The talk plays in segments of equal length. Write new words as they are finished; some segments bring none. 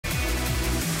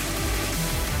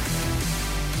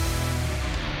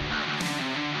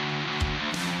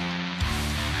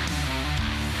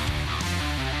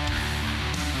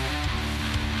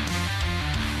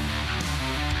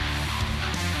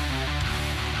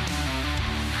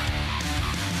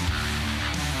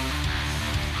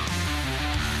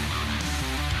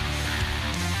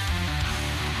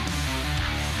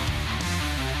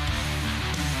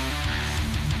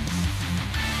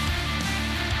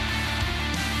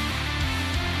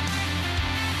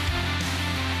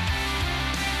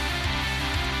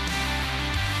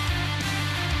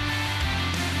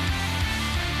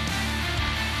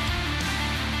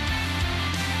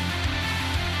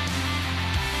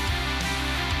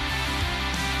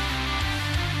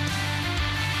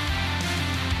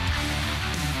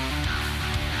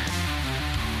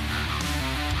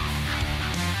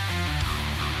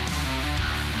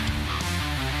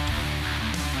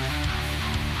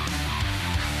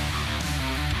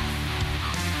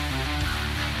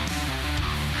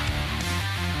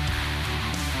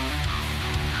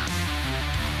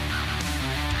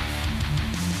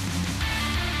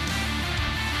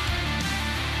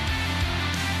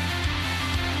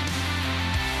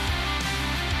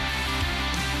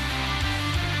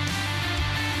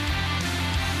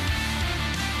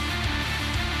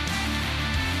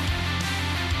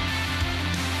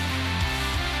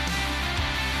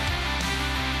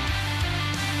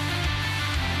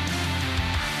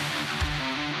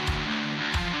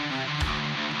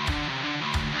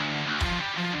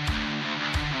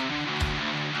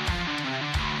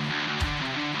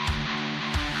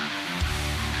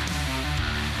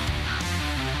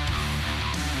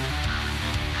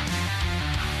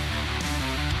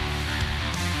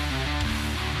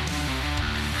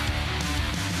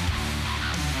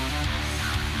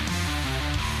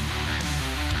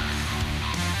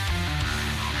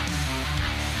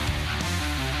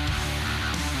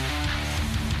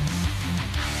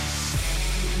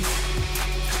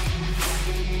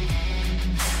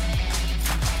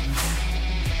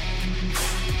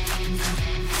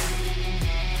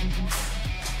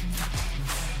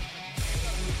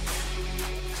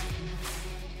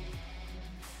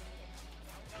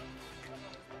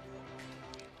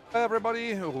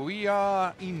Everybody, we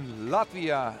are in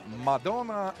Latvia,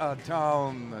 Madona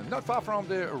town, not far from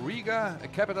the Riga,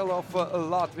 capital of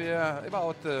Latvia,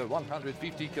 about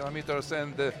 150 kilometers.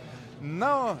 And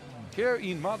now here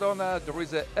in Madona there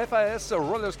is a FIS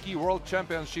Rollerski World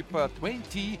Championship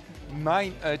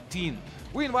 2019.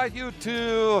 We invite you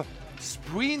to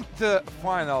sprint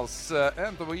finals,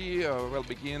 and we will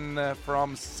begin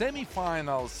from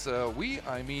semi-finals.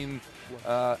 I mean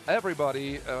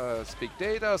everybody,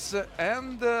 spectators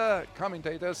and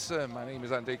commentators. My name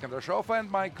is Andrei Kondrashov and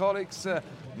my colleagues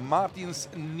Martins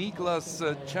Niklas,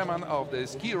 chairman of the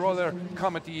Ski Roller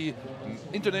Committee,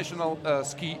 International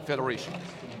Ski Federation.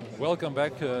 Welcome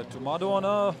back to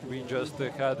Madona. We just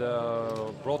had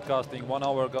broadcasting 1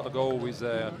 hour ago with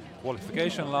the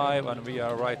qualification live, and we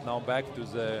are right now back to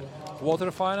the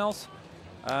quarterfinals.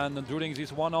 And during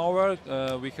this 1 hour,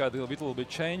 we had a little bit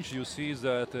change. You see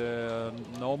that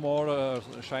no more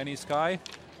shiny sky.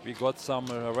 We got some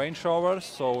rain showers,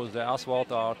 so the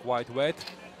asphalt are quite wet.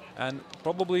 And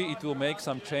probably it will make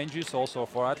some changes also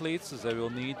for athletes. They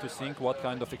will need to think what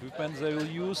kind of equipment they will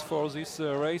use for this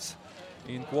race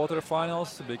in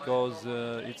quarterfinals, because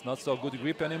it's not so good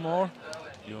grip anymore.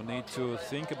 You need to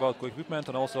think about equipment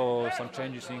and also some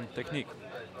changes in technique.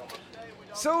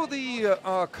 So the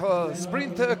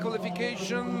sprint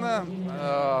qualification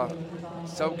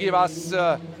give us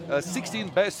 16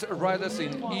 best riders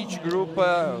in each group,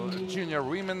 junior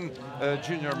women,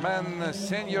 junior men,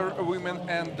 senior women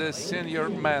and senior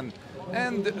men.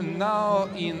 And now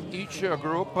in each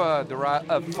group there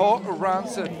are 4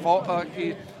 runs,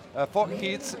 4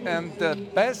 hits, and the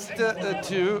best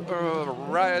 2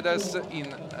 riders in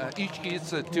each heat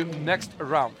to next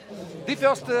round. The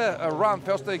first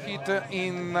first hit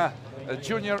in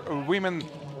junior women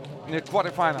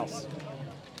quarterfinals.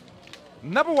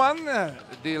 Number 1,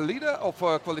 the leader of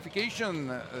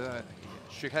qualification.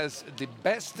 She has the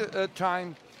best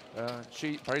time.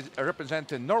 She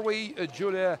represents Norway,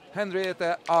 Julia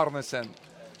Henriette Arnesen.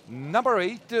 Number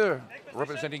 8,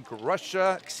 representing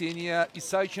Russia, Ksenia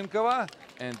Isaichenkova,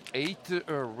 and 8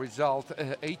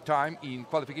 time in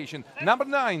qualification. Number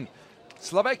 9,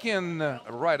 Slovakian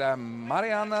rider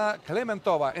Mariana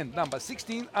Klementova, and number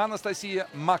 16, Anastasia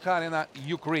Makarina,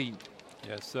 Ukraine.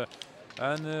 Yes,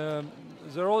 and the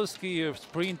Rollerski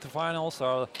sprint finals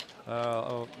are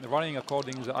running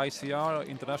according to the ICR,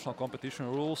 international competition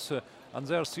rules, and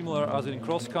they are similar as in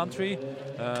cross country.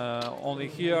 Only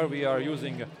here we are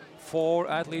using 4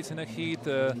 athletes in a heat.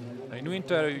 In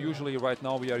winter, usually right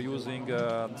now we are using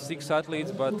 6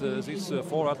 athletes, but this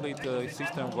 4 athlete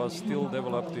system was still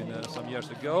developed in some years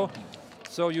ago.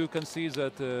 So you can see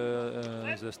that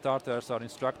the starters are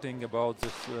instructing about the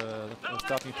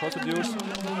starting procedures,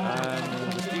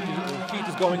 and the heat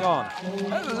is going on.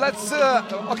 Let's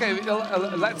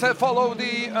follow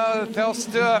the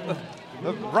first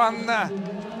run.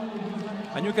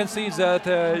 And you can see that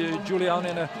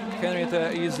Juliana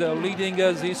Henriette is leading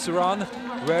this run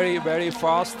very, very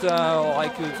fast,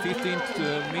 like 15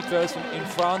 meters in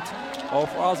front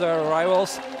of other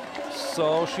rivals.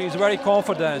 So she's very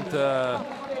confident.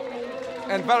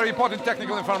 And very important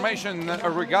technical information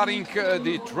regarding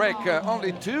the track.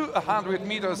 Only 200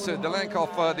 meters the length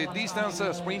of the distance,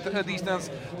 sprint distance,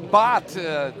 but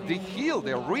the hill,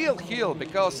 the real hill,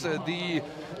 because the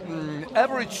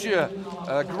average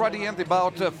gradient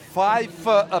about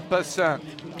 5%.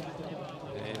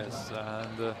 Yes,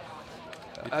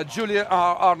 and Julia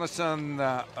Arnesen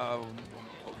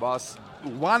was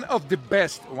one of the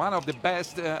best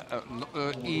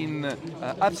in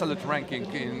absolute ranking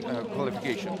in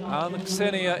qualification. And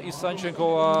Ksenia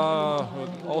Isaichenkova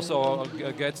also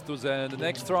gets to the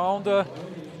next round,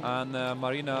 and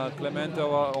Marina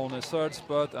Klementova on a 3rd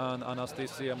spot, and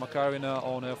Anastasia Makarina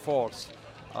on a 4th.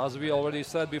 As we already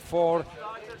said before,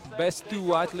 best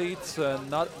 2 athletes,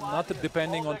 not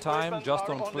depending on time, just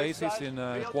on places in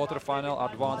quarterfinal,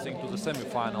 advancing to the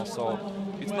semifinals. So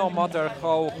it's no matter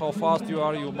how fast you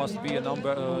are, you must be a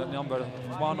number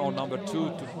 1 or number 2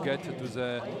 to get to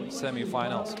the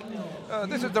semifinals.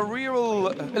 This is the real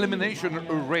elimination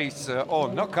race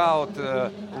or knockout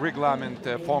reglement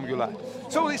formula.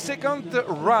 So the second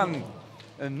run.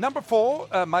 Number 4,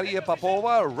 Maria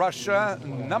Popova, Russia.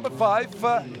 Number 5,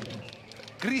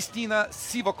 Kristina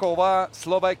Sivakova,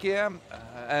 Slovakia.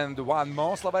 And one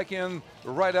more Slovakian,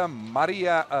 rider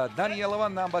Maria Danielova,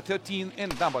 number 13,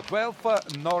 and number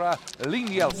 12, Nora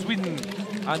Lingiel, Sweden.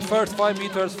 And first 5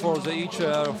 meters for each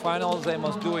finals they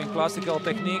must do in classical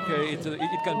technique. It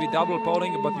can be double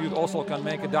poling, but you also can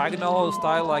make a diagonal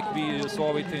style like we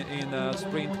saw it in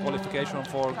sprint qualification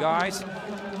for guys.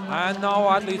 And now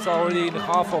athletes are already in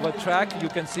half of a track. You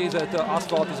can see that the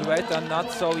asphalt is wet and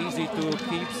not so easy to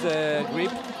keep the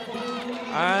grip.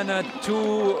 And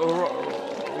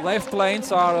 2 left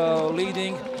lanes are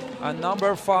leading. And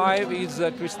number 5 is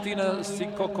Kristina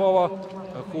Sikokova,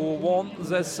 who won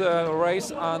this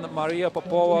race, and Maria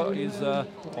Popova is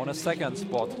on a second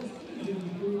spot.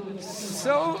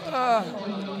 So,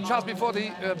 just before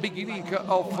the beginning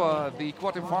of the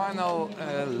quarterfinal,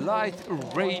 light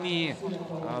rainy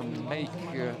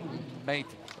made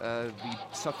the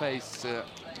surface a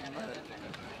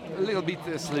little bit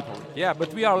slippery. Yeah,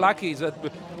 but we are lucky that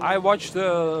I watched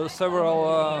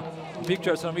several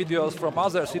pictures and videos from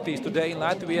other cities today in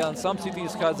Latvia, and some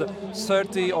cities has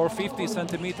 30 or 50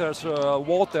 centimeters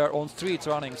water on streets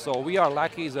running. So we are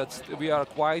lucky that we are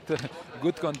quite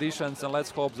good conditions, and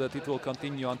let's hope that it will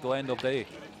continue until end of the day.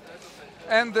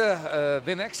 And the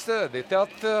third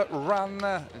run,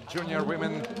 junior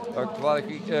women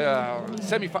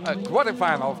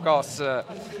quarterfinal, of course.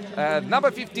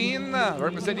 Number 15,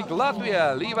 representing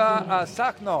Latvia, Liva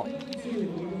Sakno.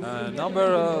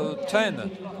 Number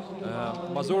 10,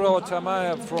 Mazurova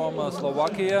Tamaja from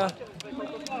Slovakia.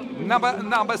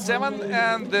 Number 7,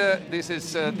 and this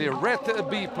is the red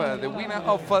beep, the winner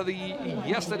of the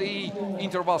yesterday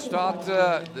interval start,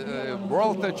 the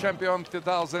world champion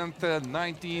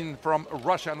 2019 from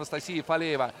Russia, Anastasia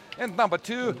Faleva, and number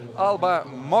 2, Alba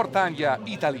Mortagna,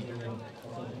 Italy.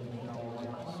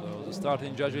 So the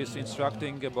starting judges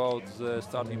instructing about the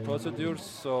starting procedures,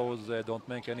 so they don't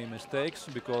make any mistakes,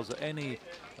 because any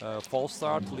false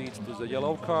start leads to the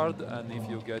yellow card, and if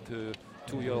you get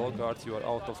 2 yellow cards, you are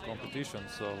out of competition.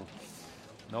 So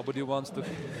nobody wants to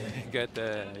get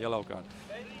a yellow card.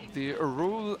 The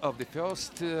rule of the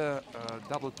first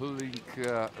double pulling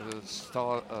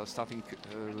starting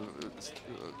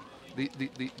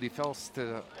the first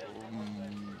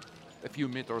a few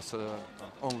meters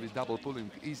only double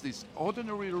pulling. Is this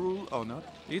ordinary rule or not?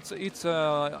 It's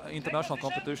international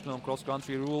competition on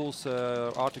cross-country rules,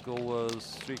 article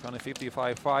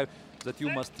 355.5, that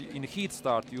you must, in heat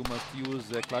start, you must use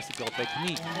classical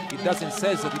technique. It doesn't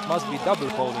say that it must be double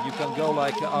pulling. You can go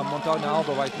like Montana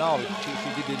Alba right now,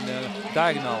 she did in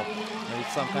diagonal.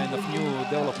 It's some kind of new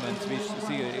development we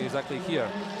see exactly here.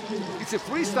 It's a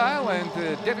freestyle, and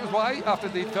that is why after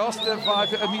the first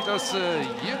 5 meters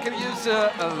you can use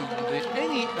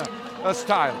any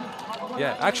style.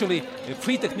 Yeah, actually,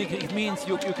 free technique, it means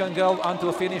you can go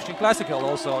until finish in classical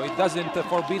also. It doesn't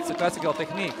forbid the classical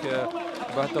technique,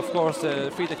 but of course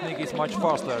free technique is much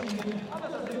faster.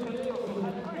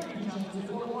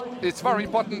 It's very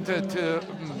important to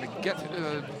get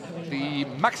the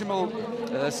maximal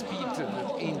speed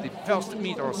in the first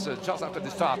meters just after the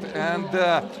start. And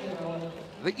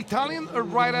the Italian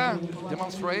rider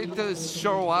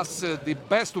show us the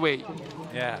best way.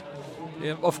 Yeah.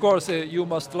 Of course, you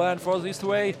must learn for this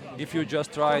way. If you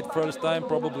just try it first time,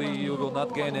 probably you will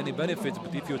not gain any benefits.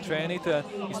 But if you train it,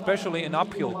 especially in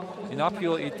uphill,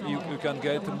 you can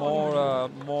get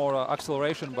more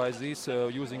acceleration by this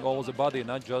using all the body,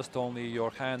 not just only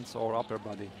your hands or upper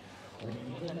body.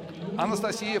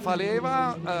 Anastasia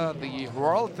Faleva, the new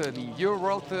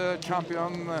world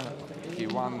champion. He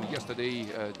won yesterday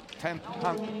 10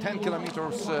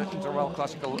 kilometers interval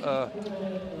classical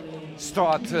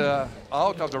start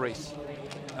out of the race.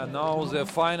 And now the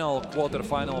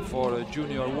quarter-final for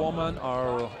junior women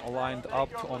are lined up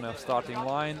on a starting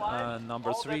line. And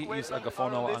number 3 is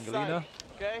Agafonova Angelina.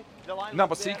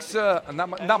 Number 6,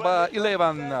 number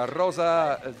 11,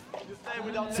 Rosa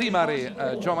Zimari,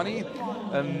 Germany.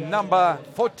 Number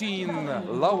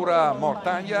 14, Laura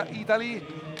Mortagna, Italy,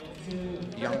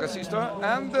 younger sister.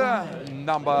 And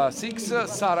number 6,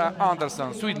 Sarah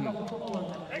Andersson, Sweden.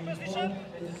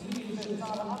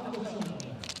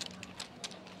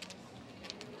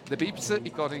 The beeps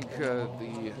according to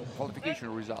the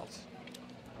qualification results.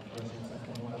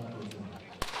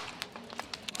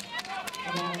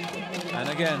 And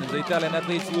again, the Italian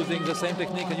athletes using the same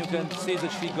technique, and you can see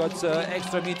that she got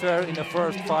extra meter in the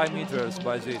first 5 meters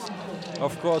by this.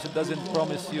 Of course, it doesn't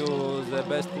promise you the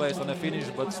best place on the finish,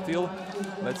 but still,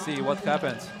 let's see what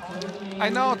happens. I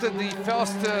know that the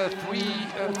first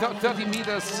 30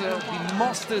 meters, the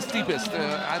most steepest,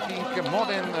 I think more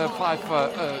than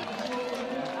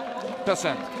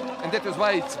 5%. And that is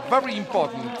why it's very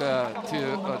important to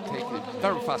take it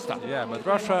very fast start. Yeah, but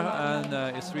Russia and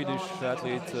a Swedish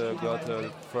athlete got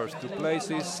first 2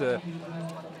 places.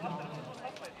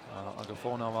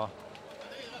 Agafonova,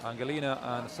 Angelina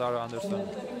and Sarah Anderson.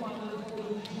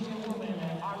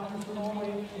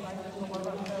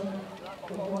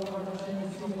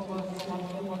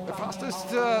 The fastest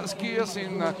skiers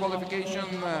in qualification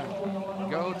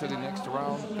go to the next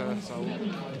round.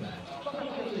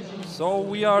 So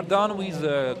we are done with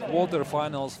the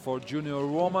quarterfinals for junior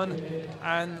woman,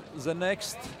 and the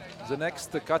next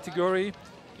category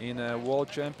in World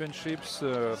Championships,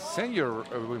 Senior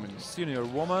women, senior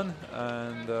woman,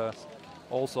 and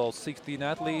also 16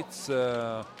 athletes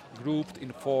grouped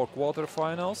in 4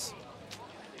 quarterfinals.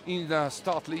 In the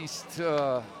start list,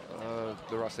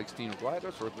 there are 16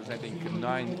 riders representing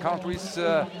 9 countries.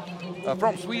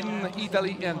 From Sweden,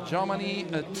 Italy and Germany,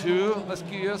 2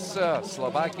 skiers,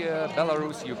 Slovakia,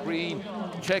 Belarus, Ukraine,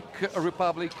 Czech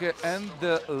Republic and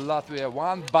Latvia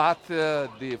 1, but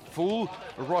the full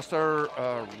roster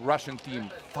Russian team,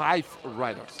 5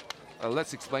 riders.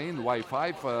 Let's explain why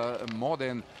 5, more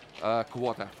than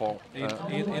quarter for.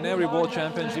 In every World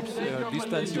Championships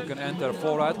distance you can enter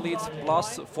 4 athletes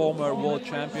plus former world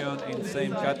champion in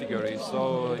same category.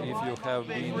 So if you have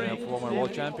been a former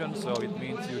world champion, so it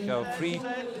means you have 3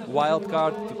 wild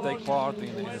card to take part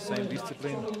in the same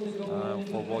discipline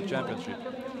for World Championship.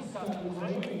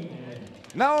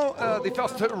 Now the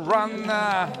first run,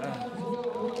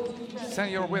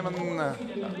 senior women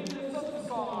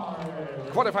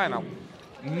quarterfinal.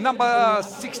 Number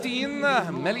 16,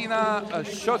 Melina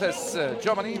Schottes,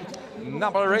 Germany.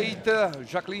 Number 8,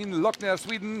 Jacqueline Lochner,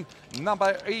 Sweden.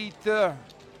 Number 8,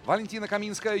 Valentina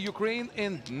Kaminska, Ukraine.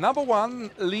 And number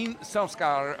 1, Lynn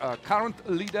Solskjaer, current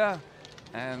leader.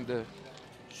 And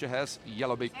she has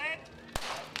yellow bib.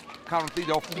 Current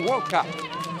leader of World Cup.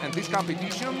 And this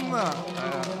competition,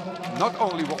 not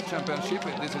only World Championship,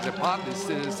 this is a part,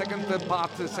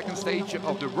 this second stage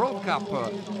of the World Cup.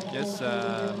 Yes,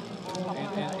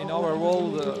 in our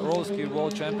Rollerski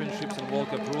World Championships and World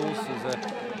Cup rules,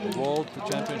 the World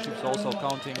Championships also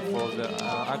counting for the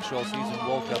actual season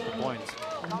World Cup points.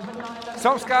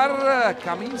 Solskjaer,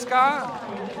 Kaminska,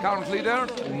 current leader,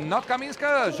 not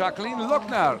Kaminska, Jacqueline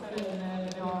Lochner.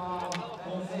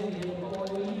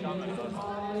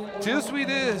 2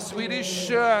 Swedish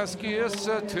skiers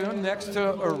to next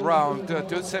round,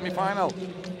 to semi-final.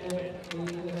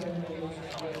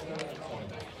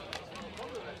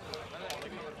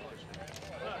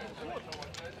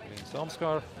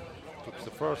 Solskjaer took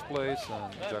the first place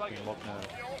and Jacqueline Lochner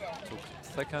took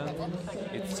second.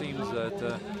 It seems that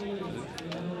the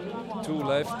 2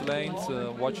 left lanes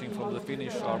watching from the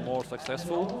finish are more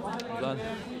successful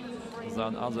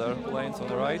than other lanes on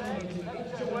the right.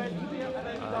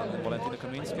 And Valentina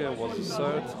Kaminska was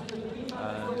third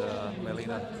and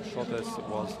Melina Schottes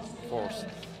was fourth.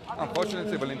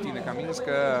 Unfortunately, Valentina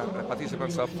Kaminska,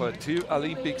 participants of 2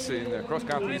 Olympics in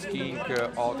cross-country skiing,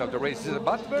 out of the races,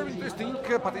 but very interesting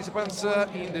participants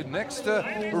in the next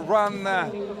run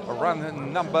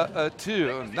number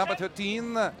 2. Number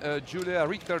 13, Julia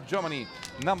Richter, Germany.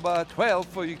 Number 12,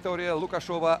 Victoria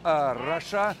Lukashova,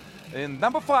 Russia. And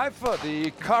number 5,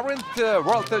 the current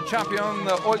world champion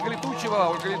Ольга Летучева.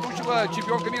 Ольга Летучева,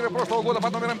 чемпионка мира прошлого года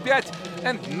под номером 5.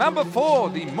 And number 4,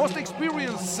 the most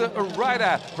experienced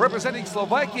rider representing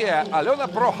Slovakia, Alena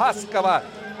Prohaskova.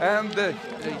 And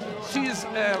she's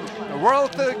a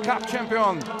World Cup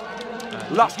champion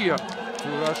last year. 2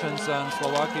 Russians and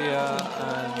Slovakia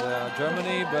and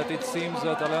Germany, but it seems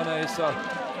that Alena is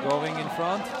going in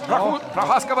front.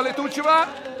 Prohaskova Lетучева.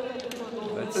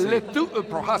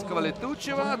 Prohaskova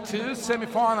Lетучева to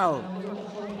semi-final.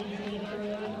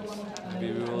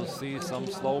 Maybe we will see some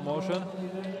slow motion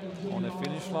on the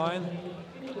finish line.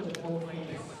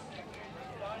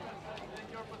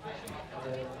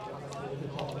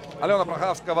 Alena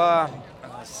Prohaskova,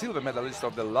 silver medalist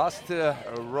of the last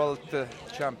World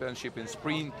Championship in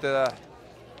sprint.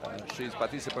 She's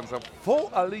participant of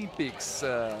 4 Olympics.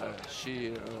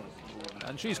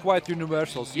 And she's quite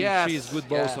universal. Yes, she's good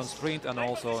both on sprint and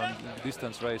also in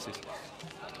distance races.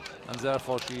 And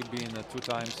therefore she's been 2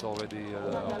 times already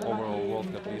overall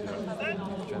World Cup leader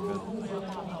champion.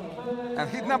 And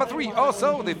hit number 3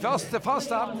 also, the first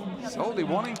start. So the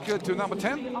warning to number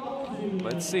 10.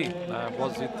 Let's see.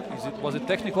 Was it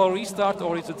technical restart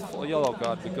or is it a yellow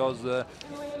card? Because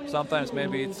sometimes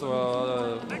maybe it's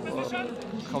how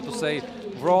to say,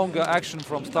 wrong action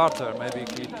from starter. Maybe.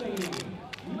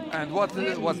 And what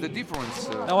was the difference?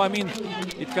 No, I mean,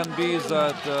 it can be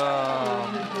that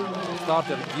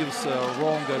starter gives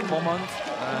wrong command,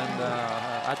 and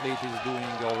athlete is doing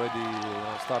already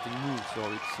starting move. So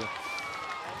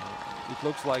it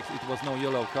looks like it was no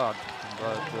yellow card,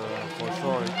 but for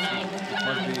sure it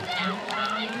must be.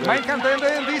 Main contender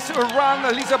in this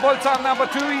run, Lisa Bolzan, number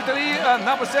 2, Italy,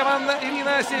 number 7,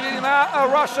 Irina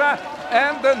Severina, Russia,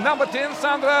 and number 10,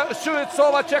 Sandra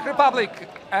Shuitsova, Czech Republic.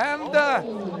 And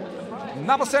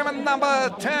number 7, number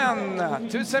 10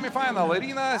 to semi-final,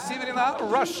 Irina Severina,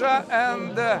 Russia,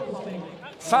 and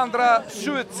Sandra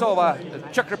Shuitsova,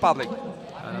 Czech Republic.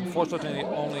 And unfortunately,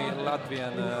 only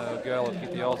Latvian girl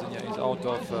Kitty Alziņa is out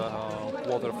of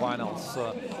quarterfinals.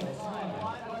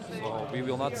 So we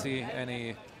will not see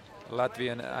any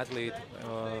Latvian athlete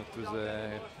to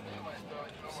the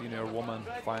senior woman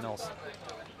finals.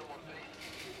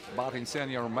 But in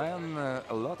senior men,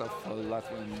 a lot of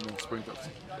Latvian sprinters.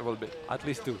 There will be at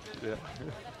least 2. Yeah.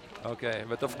 Okay,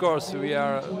 but of course we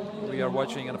are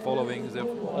watching and following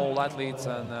all athletes,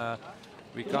 and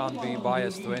we can't be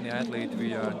biased to any athlete.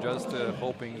 We are just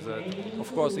hoping that,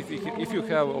 of course, if you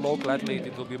have a local athlete,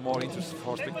 it will be more interesting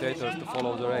for spectators to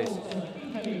follow the race.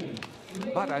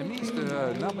 But I missed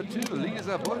number 2,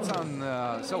 Lisa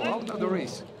Bolzan, so out of the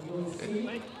race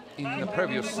in the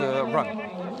previous run.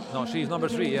 No, she's number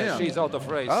 3. Yeah, she's out of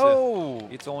race. Oh,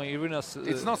 it's only Irina's.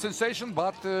 It's not sensation,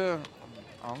 but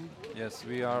yes,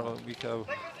 we have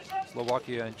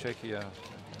Slovakia and Czechia.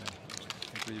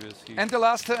 And the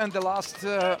last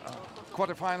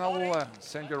quarterfinal,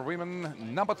 senior women,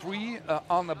 number 3,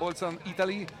 Anna Bolzan,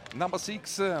 Italy, number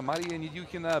 6, Maria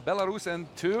Nidyukhina, Belarus, and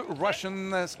 2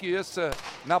 Russian skiers,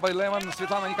 number 11,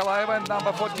 Svetlana Nikolaeva, and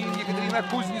number 14, Yekaterina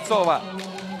Kuznetsova.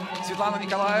 Svetlana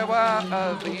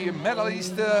Nikolaeva, the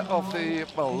medalist of the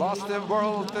last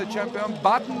world champion,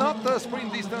 but not the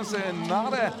sprint distance,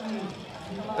 another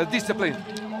discipline.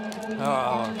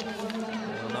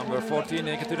 Number 14,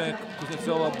 Yekaterina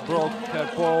Kuznetsova broke her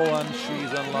pole, and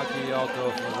she's unlucky out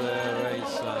of the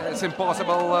race. It's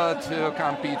impossible to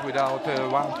compete without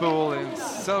one pole in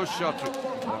so short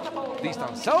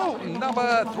distance. So,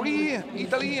 number 3,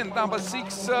 Italy, and number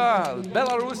 6,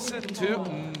 Belarus to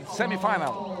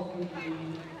semi-final.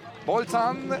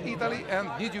 Bolzan, Italy, and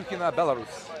Nidyukhina,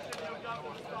 Belarus.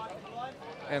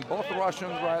 And both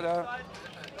Russian riders,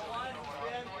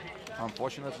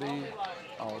 unfortunately,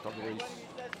 out of the race.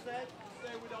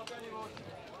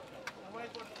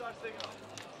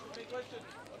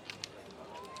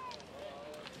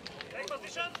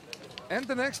 And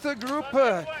the next group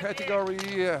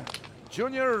category,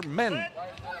 junior men.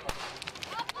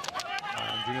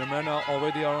 Junior men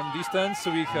already are on distance.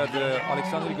 We had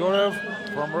Alexander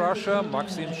Grigoriev from Russia,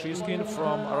 Maxim Shishkin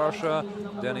from Russia,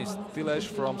 Denis Tilesh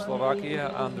from Slovakia,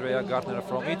 Andrea Gartner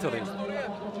from Italy.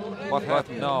 What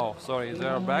happened? No, sorry, they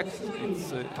are back.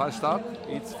 It's false start.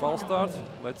 It's false start.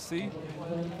 Let's see.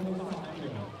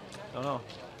 No,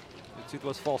 it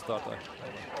was false start.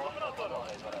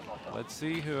 Let's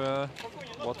see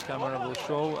what camera will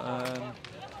show. And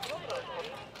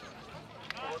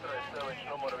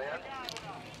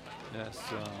yes,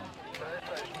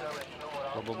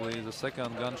 probably the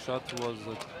second gunshot was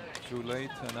too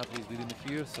late and athletes didn't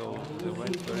hear, so they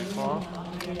went very far.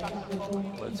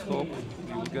 Let's hope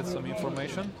we will get some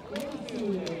information.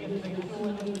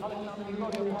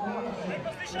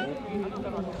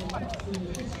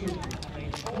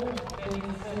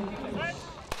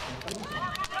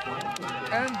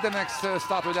 And the next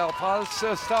start without false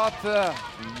start.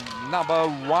 Number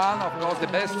 1, of course, the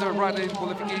best rider in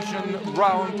qualification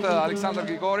round, Alexander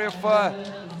Grigoriev.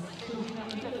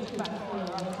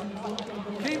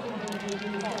 He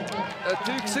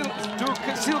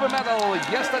took silver medal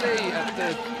yesterday at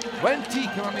the 20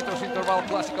 kilometers interval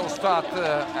classical start,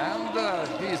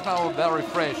 and he is now very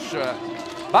fresh.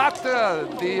 But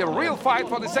the real fight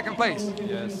for the second place.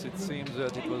 Yes, it seems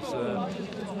that it was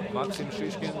Maxim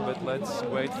Shishkin, but let's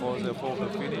wait for the photo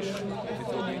finish if it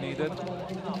will be needed.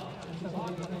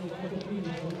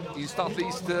 In start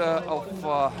list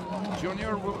of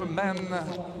junior men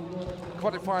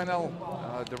quarterfinal,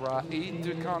 there are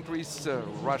 8 countries.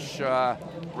 Russia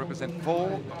represent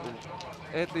 4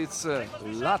 athletes,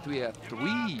 Latvia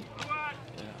 3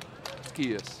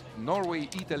 skiers, Norway,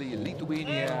 Italy,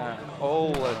 Lithuania,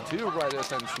 all 2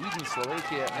 riders, and Sweden,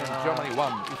 Slovakia, and Germany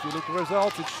 1. If you look at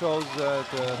results, it shows that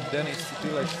Denis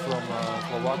Tilesh from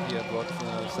Slovakia got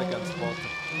second spot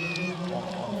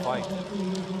on fight.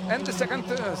 And the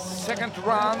second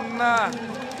run,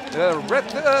 red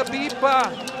beep,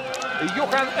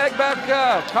 Johan Egberg,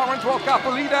 current World Cup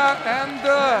leader, and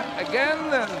again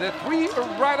the 3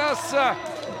 riders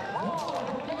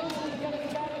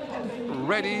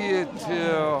ready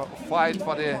to fight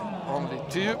for the only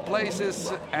 2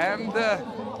 places, and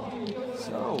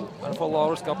And for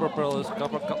Lars Kaperkala's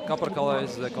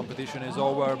competition is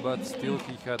over, but still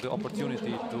he had the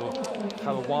opportunity to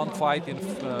have one fight in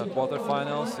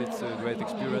quarterfinals. It's a great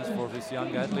experience for this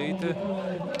young athlete.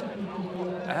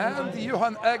 and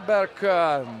Johan Egberg,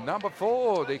 number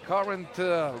 4, the current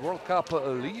World Cup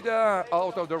leader,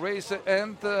 out of the race,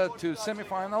 and to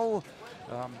semi-final,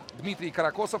 Dmitry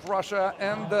Karakosov, Russia,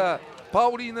 and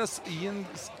Paulinas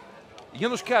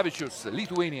Januškevičius,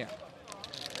 Lithuania.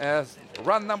 As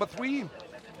run number 3.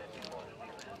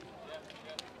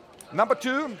 Number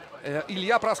 2,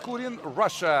 Ilya Praskurin,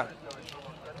 Russia.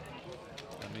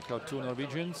 And we have 2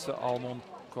 Norwegians, Almond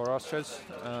Korashes,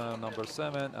 number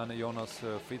 7, and Jonas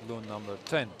Fridlund, number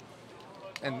 10.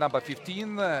 And number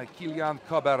 15, Kilian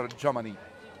Kober, Germany.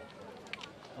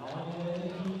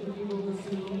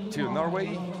 2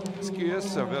 Norway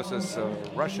skiers versus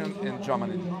Russian and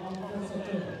Germany.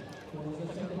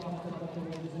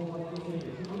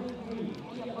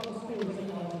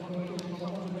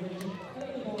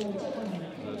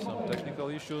 There's some technical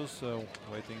issues,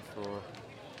 waiting for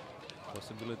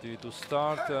possibility to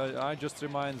start. I just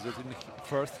remind that in the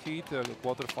first heat, the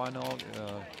quarterfinal,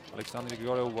 Alexander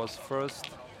Grigoryev was first,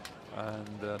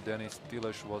 and Denis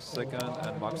Tilesh was second,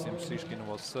 and Maxim Sishkin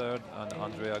was third, and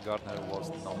Andrea Gardner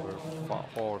was number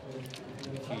 4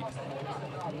 in the heat.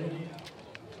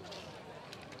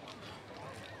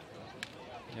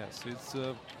 Yes, it's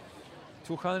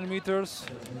 200 meters.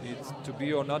 It's to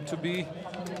be or not to be.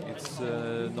 It's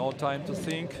no time to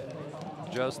think.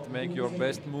 Just make your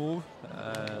best move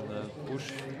and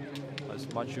push as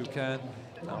much you can.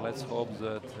 And let's hope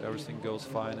that everything goes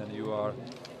fine and you are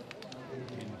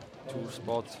in 2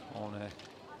 spots on a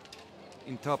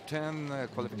In top 10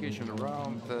 qualification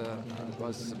round,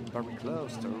 was very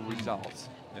close to results.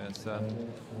 Yes,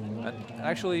 and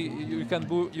actually you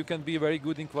can be very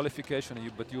good in qualification,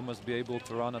 but you must be able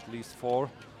to run at least four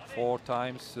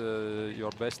times your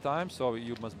best time. So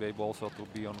you must be able also to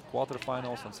be on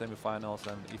quarterfinals and semifinals,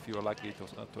 and if you are lucky to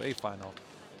a final.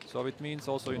 So it means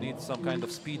also you need some kind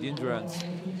of speed endurance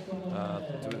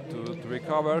to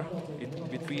recover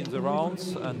between the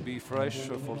rounds and be fresh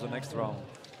for the next round.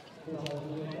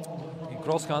 In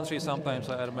cross country, sometimes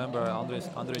I remember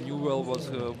Andre Newell was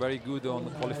very good on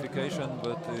qualification,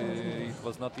 but it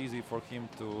was not easy for him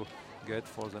to get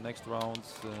for the next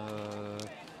rounds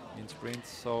in sprints.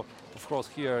 So of course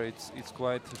here it's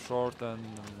quite short and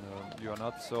you are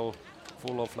not so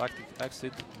full of lactic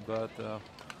acid, but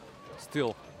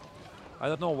still. I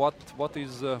don't know what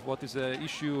is the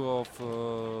issue of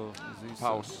this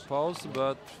pause,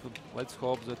 but let's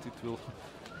hope that it will.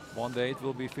 One day it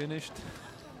will be finished.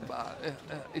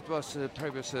 It was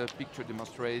previous picture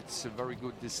demonstrates very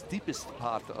good the steepest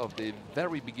part of the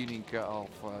very beginning of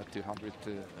 200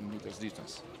 meters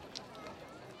distance.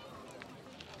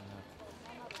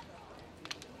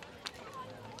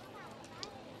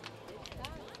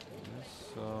 Yes,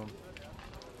 some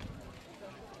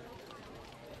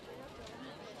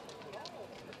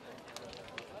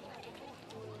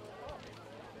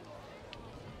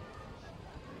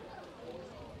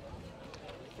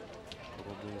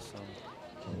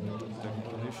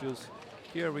technical issues.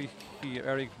 Here we hear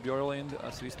Eric Björlind,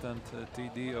 assistant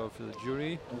TD of the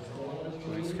jury,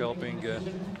 who is helping.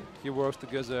 He works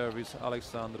together with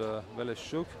Alexandra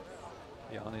Veleshchuk,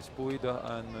 Yanis Puida,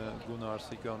 and Gunnar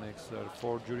Sikonix,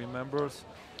 4 jury members,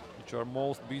 which are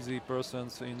most busy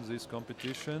persons in this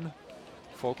competition,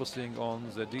 focusing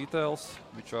on the details,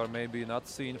 which are maybe not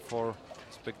seen for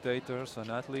spectators and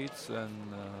athletes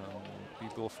and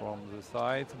people from the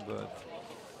side, but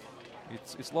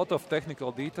it's a lot of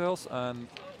technical details, and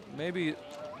maybe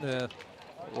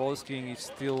roller skiing is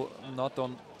still not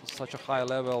on such a high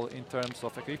level in terms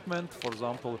of equipment. For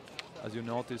example, as you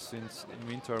notice, since in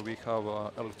winter we have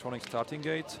electronic starting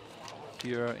gates.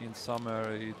 Here in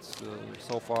summer, it's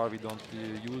so far we don't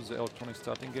use the electronic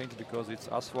starting gates because it's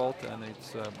asphalt and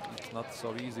it's not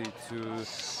so easy to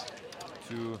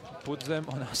put them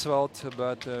on asphalt.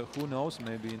 But who knows?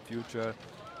 Maybe in future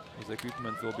the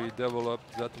equipment will be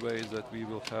developed that way that we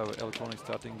will have electronic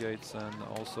starting gates, and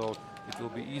also it will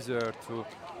be easier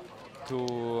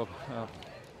to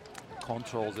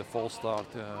control the false start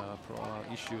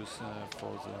issues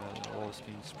for the roller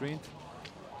skiing sprint.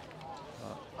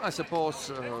 I suppose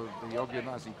the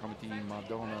organizing committee in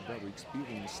Madona are very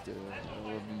experienced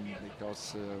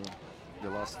because the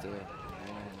last,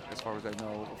 as far as I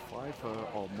know, 5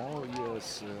 or more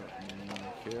years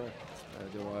here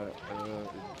there were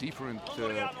different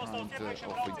kind of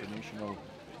international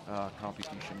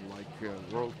competition like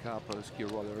World Cup ski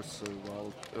rollers,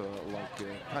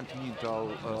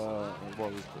 continental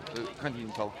World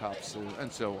continental cups,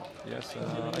 and so on. Yes,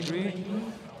 I agree.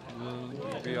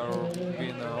 We are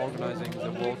been organizing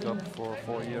the World Cup for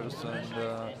 4 years and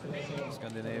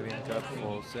Scandinavian Cup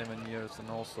for 7 years, and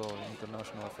also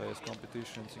international FIS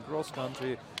competitions in cross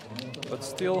country. But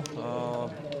still,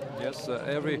 yes,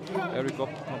 every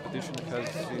competition has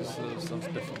some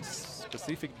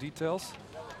specific details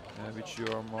which you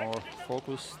are more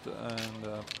focused,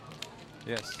 and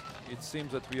yes, it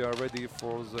seems that we are ready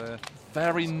for the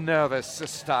very nervous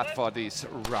start for this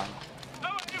run.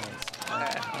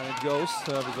 And it goes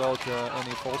without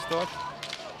any false start.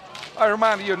 I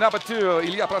remind you, number 2,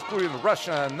 Ilya Praskurin,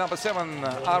 Russia. Number 7,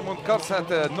 Armund Korsat,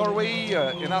 Norway.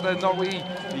 Another Norway,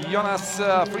 Jonas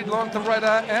Fridlund,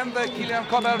 rider, and Kilian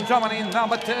Kober, Germany,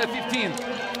 number 15.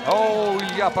 Oh,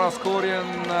 Ilya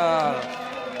Praskurin,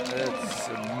 it's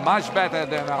much better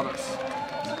than others.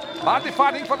 But they're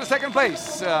fighting for the second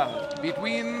place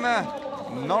between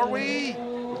Norway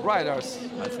riders.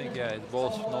 I think, yeah, it's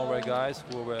both Norway guys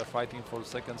who were fighting for the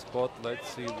second spot. Let's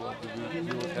see what we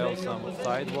will have some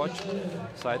side watch,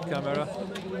 side camera.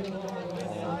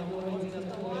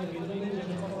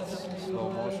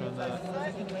 Slow motion.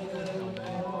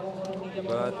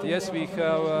 But yes, we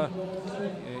have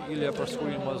Ilya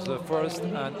Praskurin was the first,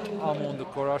 and Amund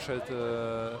Korashet,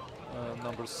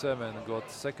 number 7, got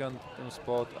second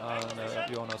spot,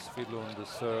 and Jonas Fridlund the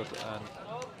third, and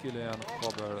Kilian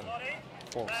Kober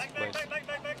fourth place.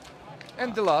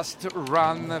 And the last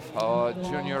run for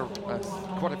junior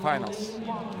quarterfinals.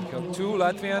 We have 2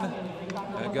 Latvian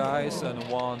guys and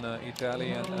 1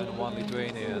 Italian and 1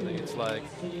 Lithuanian. It's like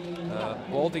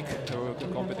Baltic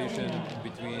competition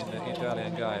between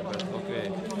Italian guy, but okay.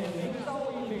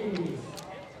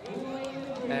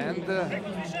 And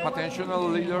potential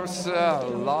leaders,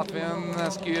 Latvian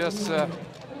skiers,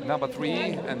 number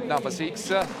 3 and number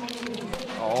 6.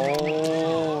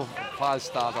 Oh, fast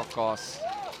start, of course.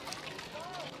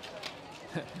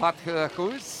 But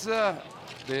who is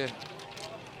the...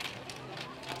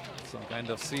 Some kind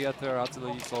of theater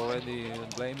athletes already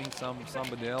blaming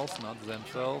somebody else, not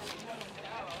themselves.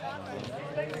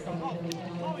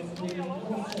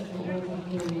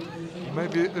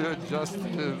 Maybe just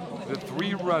the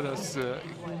 3 runners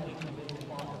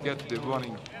get the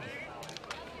warning.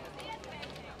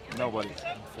 Nobody.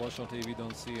 Unfortunately, we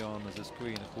don't see on the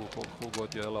screen who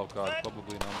got the yellow card.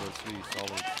 Probably number 3,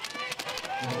 solid.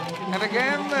 And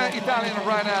again, Italian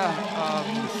rider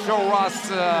show us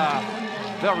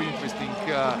very interesting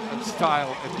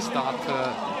style at the start,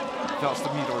 first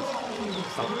meters.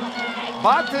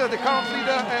 But the current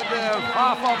leader at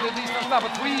half of the distance, number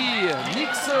 3,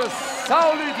 Niks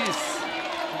Saulidis.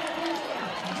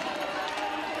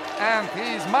 And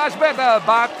he's much better,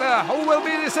 but who will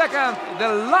be the second? The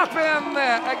Latvian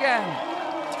again.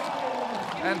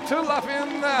 And 2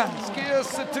 Latvian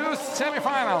skiers to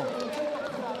semi-final.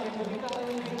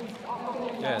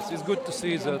 Yes, it's good to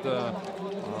see that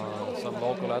some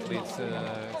local athletes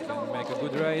can make a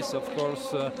good race, of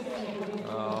course,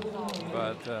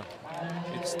 but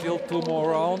it's still 2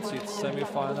 more rounds. It's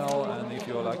semi-final, and if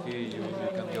you're lucky, you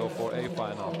can go for a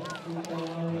final.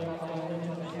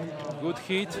 Good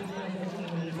heat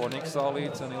for Nick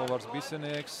Saulidis and Ilvars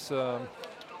Bisenieks.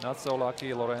 Not so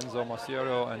lucky, Lorenzo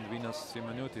Masiero and Vinas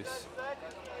Simonutis.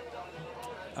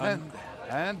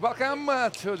 And welcome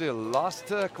to the last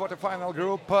quarterfinal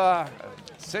group,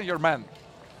 senior men.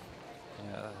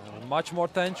 Much more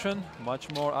tension, much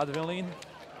more adrenaline,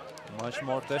 much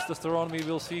more testosterone we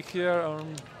will see here.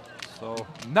 So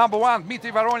number 1,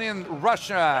 Dmitry Voronin,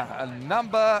 Russia.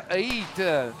 Number 8,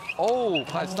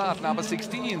 high start, number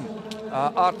 16,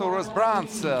 Arturas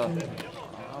Brands.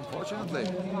 Unfortunately.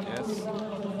 Yes.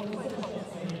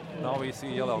 Now we see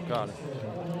yellow card.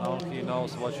 Now he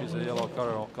knows what is a yellow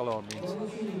color means.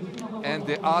 And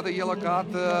the other yellow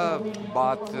card,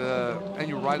 but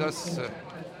any riders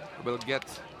will get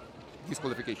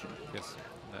disqualification. Yes,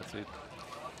 that's it.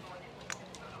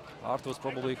 Artus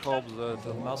probably hopes that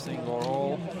nothing or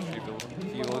all.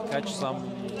 He will catch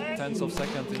some tenths of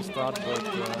seconds in start, but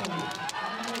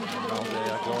now they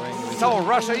are going. So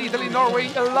Russia, Italy, Norway,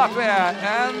 Latvia,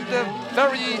 and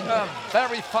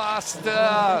very fast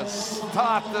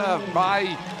start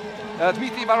by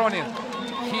Dmitry Voronin.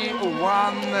 He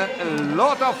won a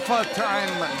lot of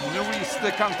time, newest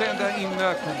contender in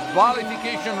the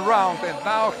qualification round, and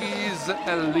now he is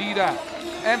a leader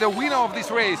and a winner of this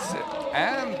race.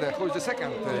 And who is the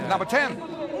second? Number 10,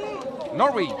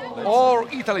 Norway or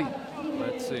Italy?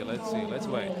 Let's see, let's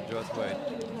wait, just wait.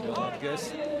 You'll not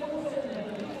guess.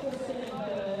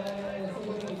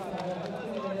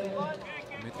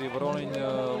 the Voronin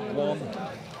won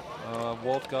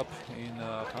World Cup in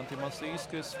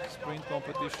Khanty-Mansiysk sprint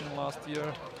competition last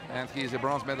year. And he is a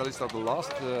bronze medalist of the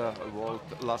last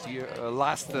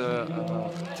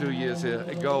 2 years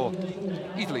ago.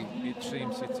 Italy. It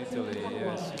seems it's Italy,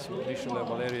 yes. It's Michele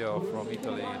Valerio from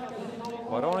Italy.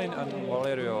 Voronin and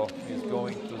Valerio is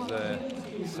going to the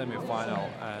semi-final,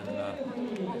 and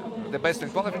the best in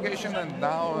qualification, and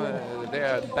now they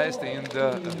are best in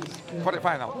the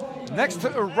quarterfinal. Next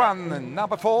run,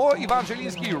 number 4, Ivan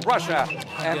Zelinsky, Russia.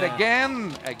 And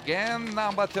again,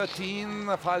 number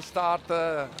 13, false start.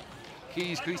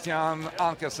 He is Christian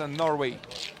Ankersen, Norway.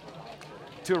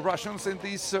 2 Russians in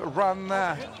this run.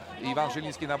 Ivan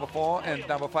Zelinsky, number 4, and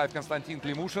number 5, Konstantin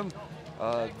Klimushin.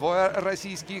 Двое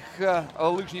российских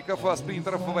лыжников,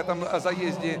 спринтеров в этом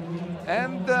заезде.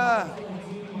 And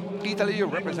Italy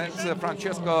represents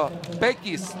Francesco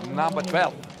Beckis, number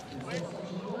 12.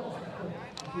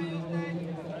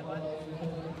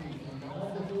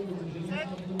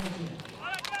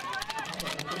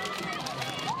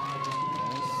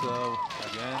 So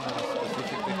again, a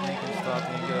specific technique in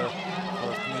starting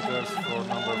first meters for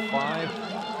number 5.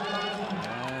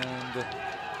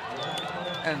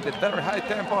 And the very high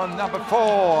tempo on number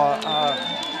 4.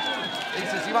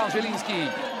 This is Ivan Zelinsky.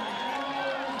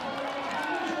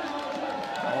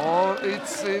 Oh,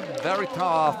 it's a very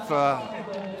tough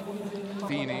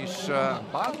finish,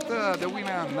 but the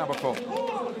winner, number 4.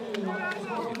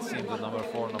 It seems that number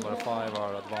 4 and number 5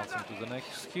 are advancing to the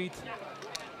next heat.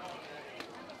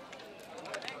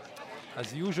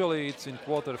 As usually, it's in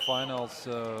quarterfinals.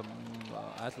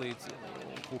 Athletes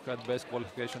who had best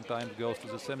qualification time goes to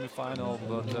the semi-final,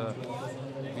 but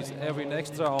with every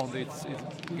next round, it's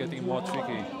getting more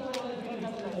tricky.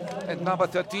 And number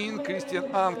 13, Christian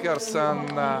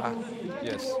Ankersen.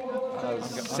 Yes.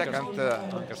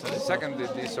 Second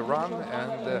in this run,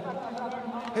 and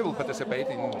he will participate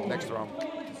in next round.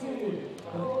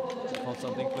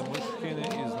 Konstantin Klimushkin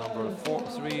is number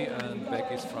 3, and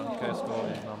Beckis Francesco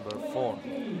is number 4.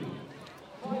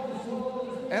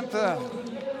 And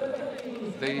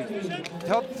the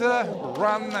third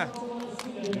run,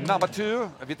 number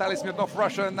 2, Vitaly Smirnov,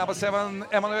 Russia. Number 7,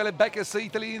 Emanuele Beckis,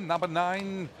 Italy. Number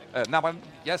 9, number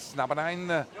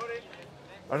 9,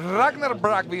 Ragnar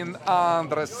Bragvin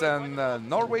Andresen,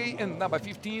 Norway. And number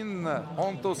 15,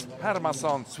 Pontus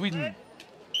Hermansson, Sweden.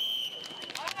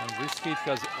 And this heat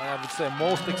has, I would say,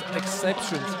 most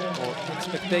exceptions or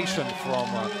expectation from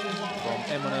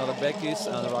Emanuele Beckis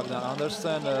and Ragnar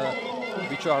Andersen,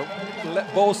 which are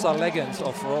both are legends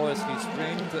of Rollerski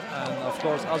sprint, and of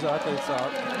course other athletes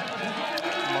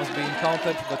must be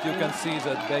encountered. But you can see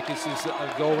that Beckis is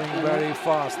going very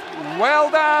fast. Well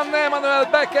done, Emanuele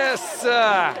Beckis.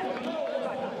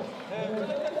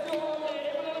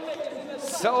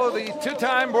 So the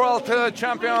 2-time world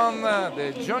champion,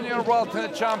 the junior world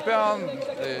champion,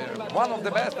 one of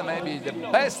the best, maybe the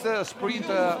best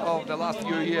sprinter of the last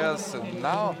few years, and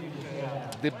now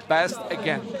the best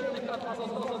again.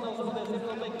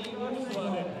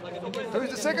 Who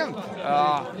is the second?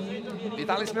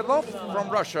 Vitaly Smirnov from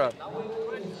Russia.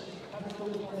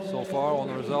 So far on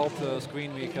the result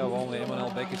screen we have only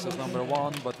Emanuele Beckis as number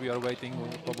 1, but we are waiting,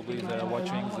 probably they're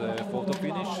watching the photo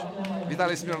finish.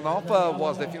 Vitaly Smirnov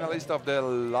was the finalist of the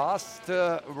last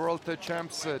World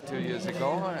Champs 2 years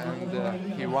ago, and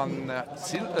he won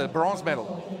bronze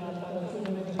medal.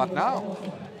 But now,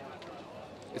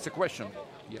 it's a question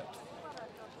yet.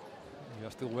 We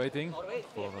are still waiting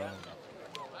for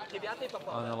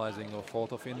analyzing of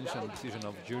photo finish and decision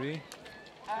of jury.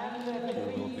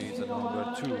 Who will be the number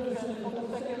 2?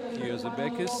 Here's the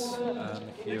Beckis, and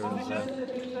here's I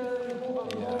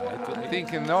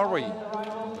think in Norway,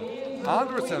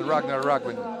 Andersen, Ragnar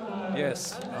Ragvin.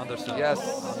 Yes, Andersen. Yes,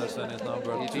 Andersen is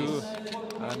number 2,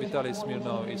 and Vitaly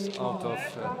Smirnov is out of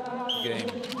game.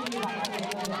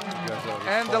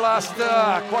 And the last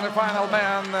quarterfinal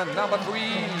man, number 3,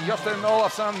 Jostein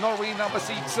Olafsson, Norway. Number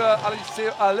 6,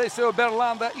 Alessio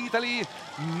Berlanda, Italy.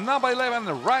 Number 11,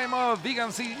 Raimo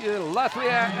Vigansi,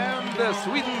 Latvia, and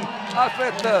Sweden,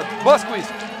 Alfred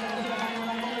Bosquist.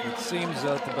 It seems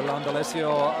that Berlanda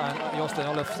Alessio and Jostein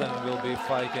Olafsson will be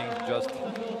fighting just.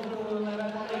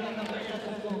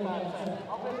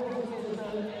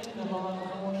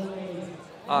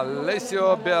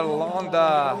 Alessio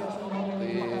Berlanda,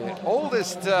 the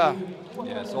oldest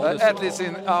athlete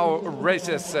in our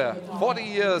races, 40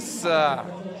 years.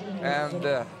 And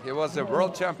he was a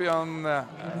world champion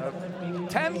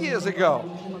 10 years ago.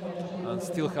 And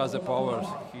still has the power.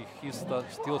 He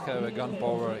still has a gun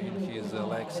power in his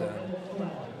legs. And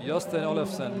Jostein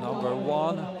Olefsen number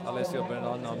 1, Alessio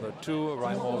Bernal number 2,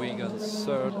 Raimo Wiegans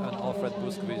third, and Alfred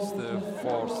Buskvist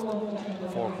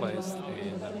fourth place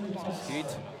in this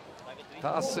heat.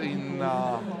 Thus, in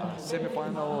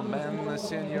semi-final, men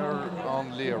senior,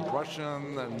 only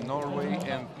Russian, Norway,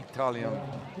 and Italian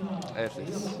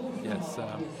athletes. Yes,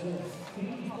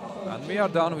 and we are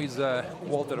done with the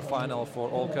quarter final for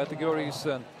all categories,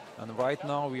 and right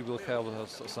now we will have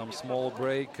some small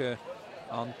break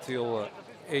until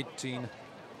 18.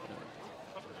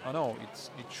 Oh no,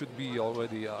 it should be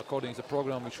already according to the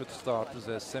program. We should start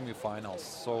the semi-finals.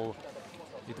 So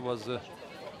it was.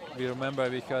 We remember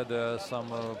we had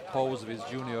some pause with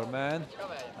junior men,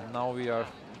 and now we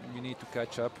need to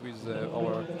catch up with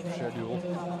our schedule.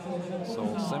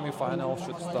 So semi-final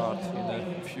should start in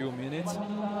a few minutes.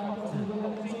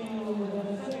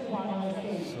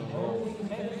 So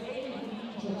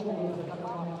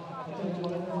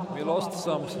we lost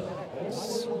some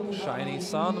shiny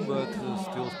sun, but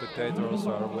still spectators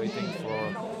are waiting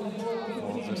for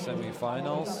the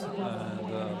semi-finals,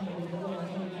 and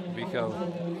we have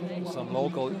some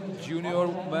local junior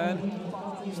men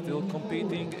still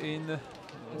competing in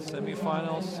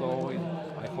semi-finals, so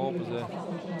I hope the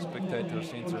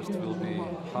spectators' interest will be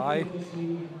high,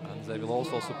 and they will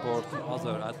also support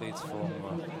other athletes from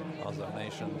other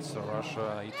nations: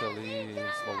 Russia, Italy,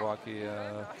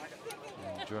 Slovakia,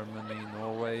 Germany,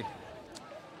 Norway.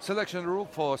 Selection rule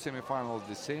for semi-finals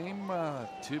the same: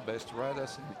 2 best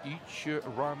riders in each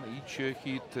run, each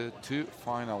heat to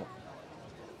final,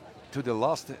 to the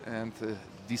last and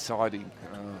deciding.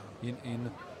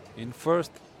 In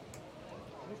first.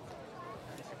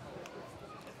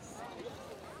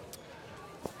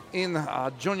 In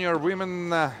junior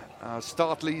women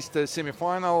start list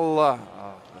semi-final,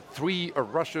 3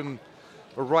 Russian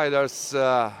riders,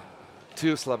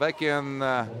 2 Slovakian,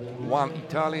 1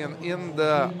 Italian, and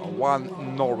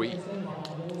 1 Norway.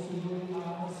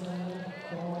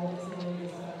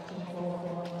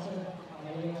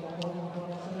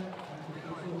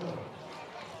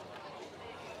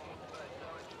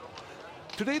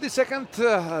 Today, the second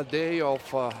day of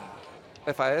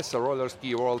FIS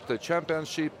Rollerski World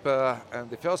Championship, and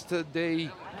the first day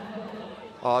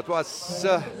it was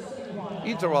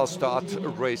interval start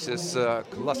races,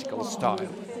 classical style.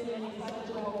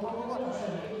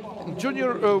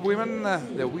 Junior women,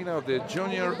 the winner of the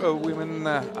junior women,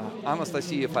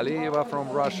 Anastasia Faleyeva from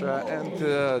Russia, and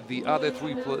the other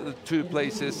 2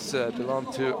 places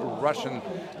belong to Russian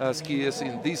skiers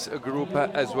in this group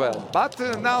as well. But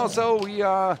now, so we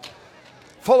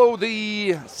follow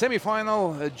the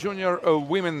semi-final junior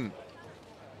women.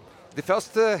 The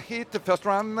first heat, the first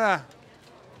run,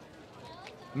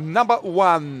 number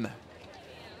 1.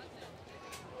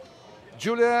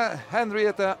 Julia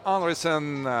Henriette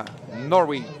Andersen,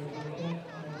 Norway.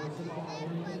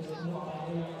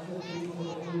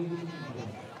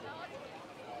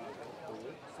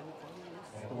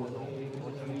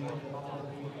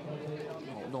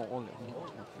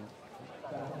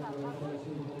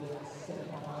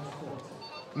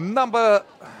 Number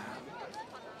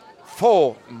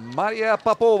 4, Maria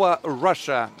Popova,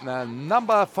 Russia.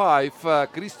 Number 5,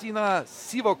 Kristina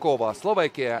Sivakova,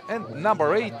 Slovakia. And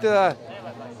number 8,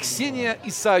 Ksenia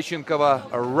Isaychenkova,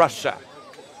 Russia.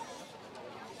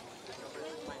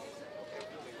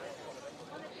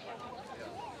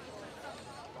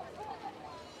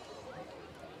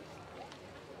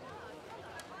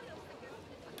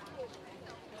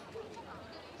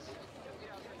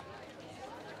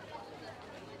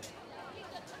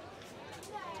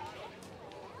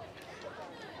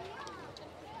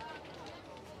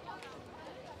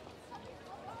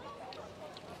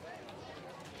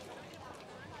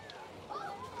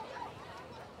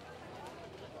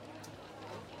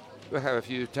 We have a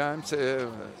few times,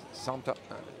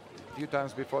 few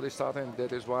times before they start, and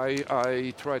that is why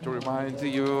I try to remind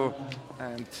you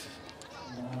and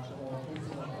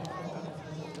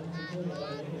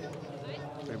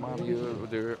remind you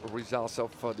the results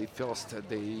of the first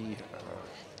day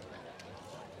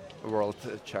World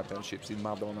Championships in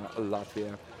Madona,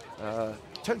 Latvia.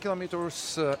 10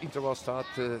 kilometers interval start,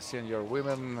 senior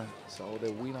women. So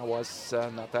the winner was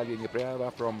Natalia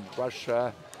Neprieva from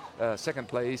Russia. Second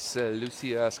place,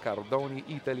 Lucia Scardoni,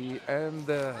 Italy, and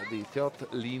the third,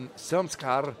 Linn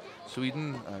Sömskar,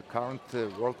 Sweden, current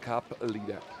World Cup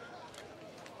leader.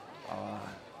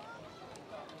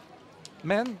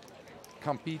 Men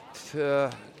compete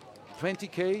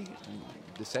 20K,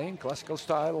 the same classical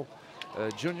style.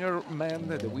 Junior men,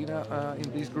 the winner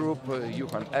in this group,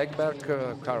 Johan Egberg,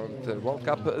 current World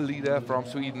Cup leader from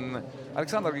Sweden,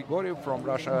 Alexander Grigoriev from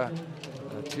Russia,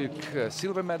 took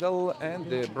silver medal, and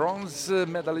the bronze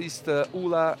medalist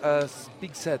Ula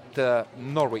Spigset,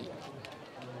 Norway.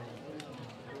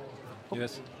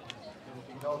 Yes.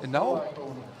 And now?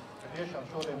 Tiešām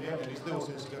šodien diena ir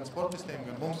izdevusies gan sportistiem,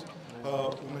 gan mums.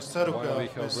 Un es ceru, ka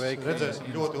mēs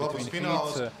redzēsim ļoti labus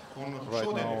finālus.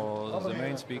 Right now, the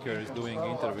main speaker is doing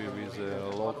interview with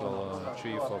the local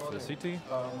chief of the city.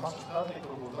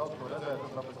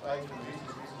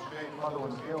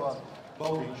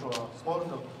 Baudīt šo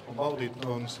sportu un baudīt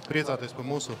un priecāties par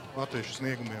mūsu latviešu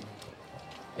sniegumiem.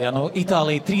 Jā, nu,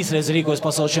 Itālija 3 reizes rīkojas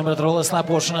pasaules čempionāta roller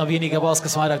slēpošanā. Vienīgā valsts,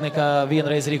 kas vairāk nekā 1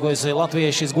 reizi rīkojas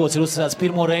Latvijai, šis gods ir uzticēts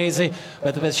 1. reizi.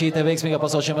 Bet pēc šī te veiksmīgā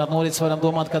pasaules čempionāta norises varam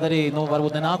domāt, ka arī, nu,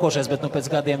 varbūt ne nākošais, bet nu, pēc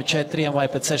gadiem 4 vai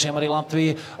pēc 6 arī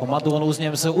Latvija un Madona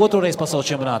uzņems 2. reizi pasaules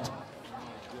čempionātu.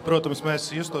 Protams,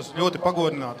 mēs justos ļoti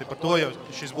pagodināti par to, ja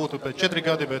šis būtu pēc 4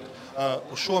 gadi, bet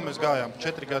uz šo mēs gājām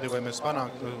 4 gadi, lai mēs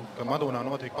panāktu, ka Madonā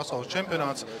notiek pasaules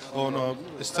čempionāts. Un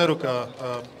es ceru, ka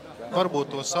varbūt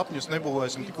tos sapņus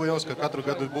nebūvēsim tik liels, ka katru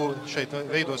gadu šeit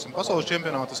veidosim pasaules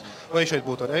čempionātus, vai šeit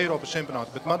būtu ar Eiropas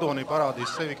čempionātu, bet Madonai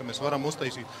parādīs sevi, ka mēs varam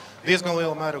uztaisīt diezgan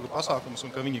lielu mērogu pasākumus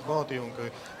un ka viņi kvalitīvi un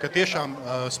ka tiešām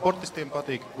sportistiem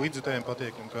patīk, līdzjutējiem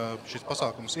patīk un ka šis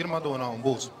pasākums ir Madonā un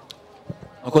būs.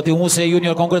 Nu, ko tie mūsu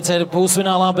junior konkurence ir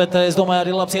pusfinālā, bet es domāju,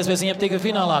 arī labs iespējas viņiem tikt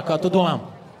finālā. Kā tu domā?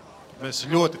 Mēs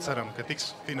ļoti ceram, ka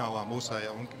tiks finālā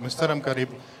mūsējā un mēs ceram, ka arī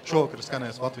šovakar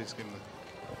skanēs Latvijas himna.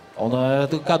 Un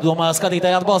kā tu domā,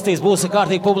 skatītāji atbalstīs, būs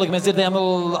kārtīgi publika, mēs dzirdējām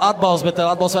atbalstu, bet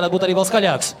atbalsts varētu būt arī vēl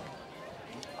skaļāks.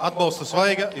 Atbalstu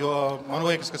svaiga, jo man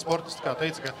liekas, ka sportisti, kā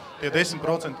teica, ka tie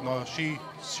 10% no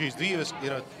šīs dzīves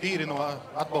ir tīri no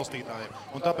atbalstītājiem.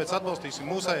 Un tāpēc atbalstīsim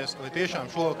mūsējas, lai tiešām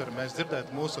šovakar mēs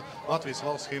dzirdētu mūsu Latvijas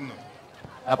valsts himnu.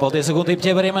 Paldies Guntīm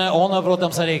ķeverim un,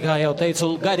 protams, arī, kā jau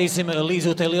teicu, gaidīsim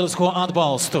līdzjūtē lielisko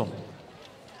atbalstu.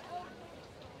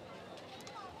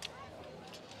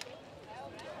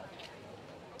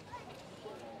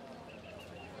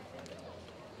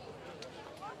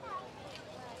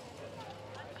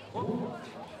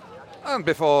 And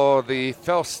before the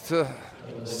first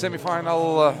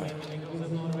semi-final,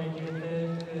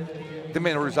 the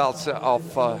main results of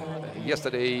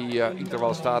yesterday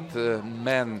interval start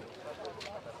men.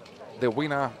 The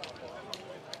winner,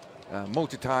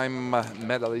 multi-time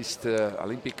medalist,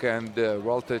 Olympic and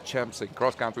world champs in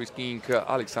cross-country skiing,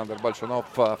 Alexander Bolshunov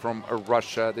from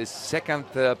Russia. The second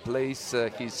place,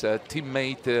 his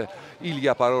teammate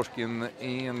Ilya Paroshkin,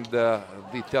 and the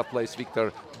third place,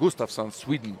 Viktor Gustafsson,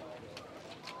 Sweden.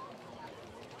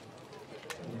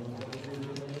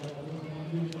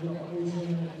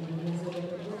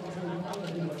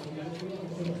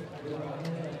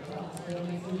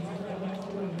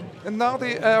 And now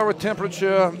the air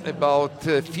temperature about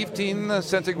 15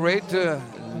 centigrade,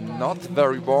 not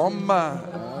very warm,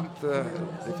 and the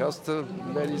first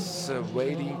lady is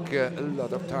waiting a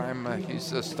lot of time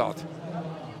his start.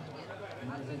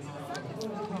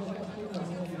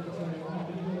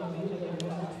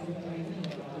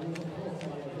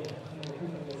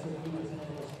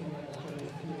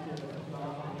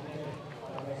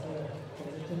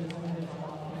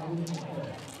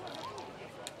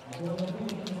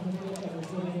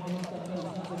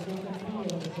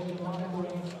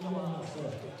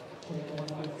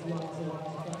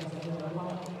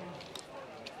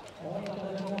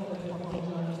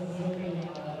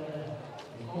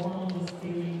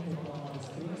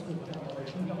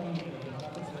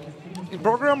 In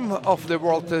program of the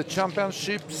World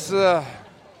Championships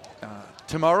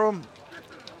tomorrow,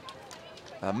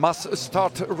 mass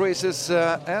start races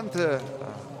and the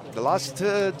last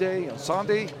day on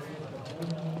Sunday,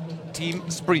 team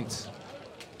sprints.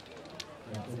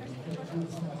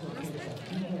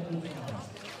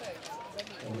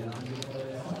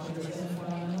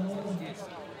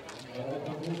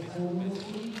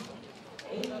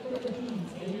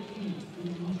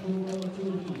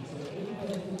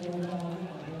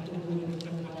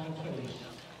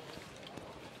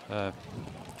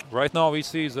 Right now we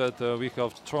see that we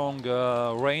have strong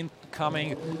rain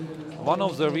coming. One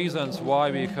of the reasons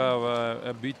why we have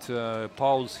a bit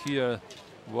pause here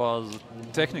was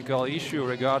technical issue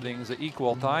regarding the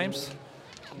equal times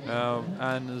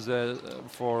and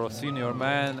for senior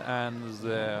men and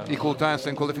the equal times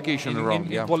and qualification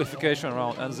round. In qualification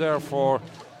round, and therefore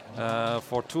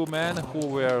for two men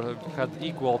who had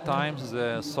equal times,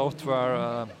 the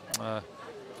software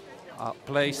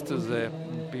placed the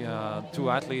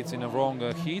two athletes in a wrong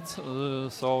heat,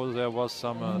 so there was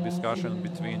some discussion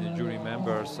between the jury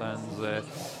members and the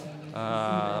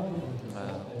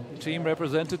team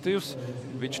representatives,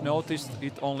 which noticed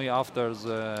it only after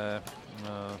the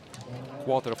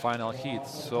quarter-final heat.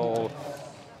 So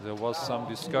there was some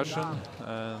discussion,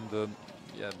 and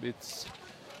yeah, it's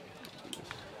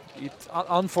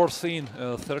unforeseen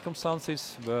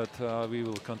circumstances, but we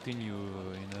will continue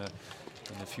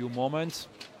in a few moments.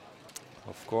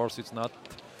 Of course, it's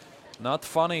not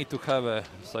funny to have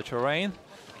such a rain,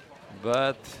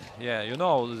 but yeah, you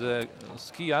know, the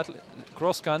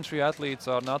cross-country athletes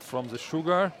are not from the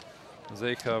sugar.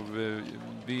 They have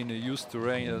been used to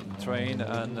train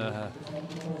and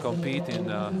compete in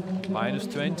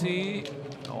 -20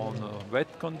 on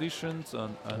wet conditions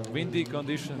and windy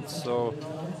conditions. So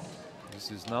this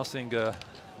is nothing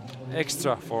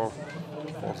extra for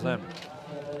them.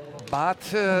 But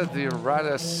the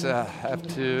riders have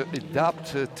to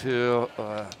adapt to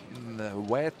the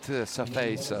wet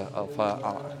surface of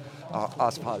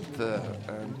asphalt,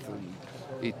 and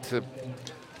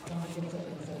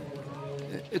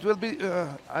it will be,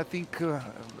 I think, a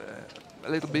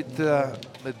little bit a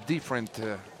different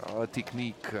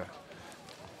technique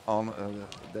on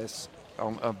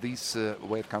these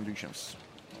wet conditions.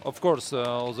 Of course,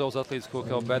 those athletes who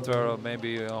have better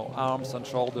maybe arms and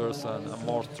shoulders and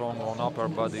more strong on upper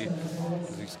body,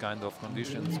 these kind of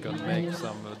conditions can make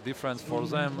some difference for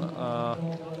them.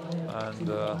 And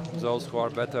those who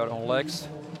are better on legs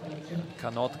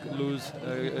cannot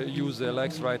use their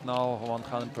legs right now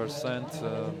 100%.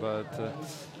 But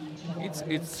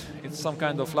it's some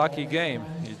kind of lucky game.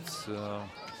 It's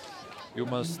you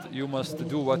must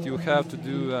do what you have to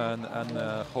do and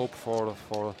hope for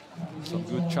some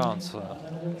good chance.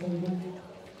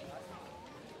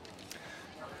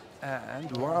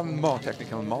 And one more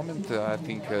technical moment, I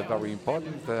think very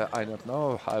important. I don't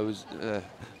know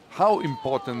how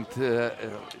important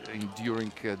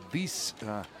during this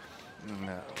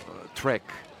track.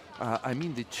 I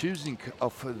mean the choosing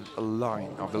of the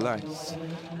lines.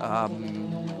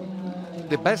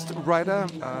 The best rider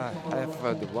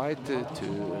have the right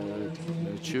to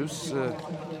choose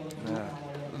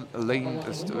lane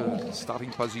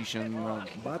starting position,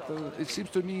 but it seems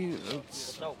to me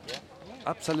it's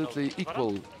absolutely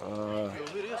equal.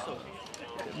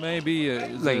 Maybe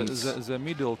lanes. the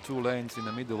middle two lanes in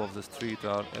the middle of the street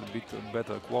are a bit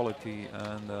better quality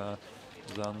and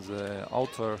than the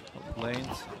outer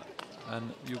lanes.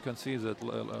 And you can see that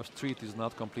street is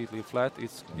not completely flat.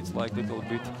 It's like a little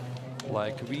bit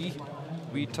like V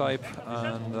type,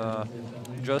 and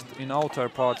just in outer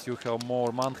parts you have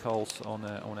more manholes on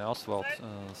asphalt.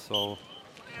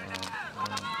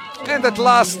 And at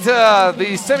last,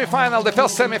 the semi-final, the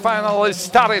first semi-final is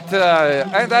started.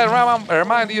 And I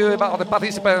remind you about the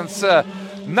participants.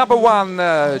 Number 1,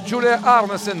 Julia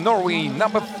Arnesen, Norway.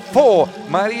 Number 4,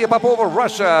 Maria Popova,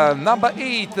 Russia. Number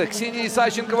 8, Ksenia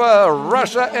Isachenkova,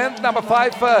 Russia. And number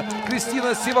 5,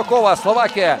 Kristina Sivakova,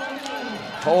 Slovakia.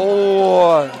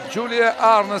 Oh, Julia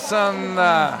Arnesen,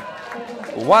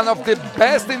 one of the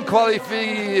best in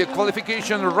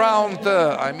qualification round.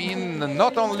 I mean,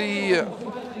 not only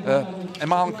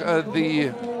among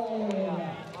the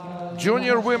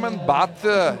junior women, but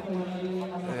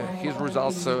his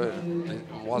results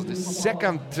was the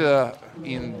second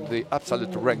in the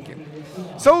absolute ranking.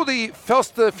 So the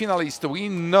first finalist, we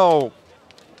know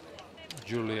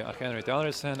Julia Henriette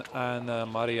Andersen and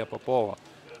Maria Popova.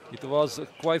 It was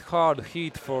quite hard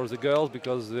heat for the girls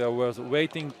because they were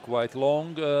waiting quite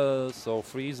long, so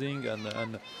freezing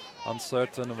and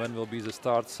uncertain when will be the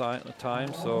start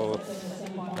time. So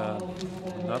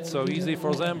not so easy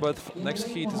for them. But next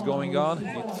heat is going on.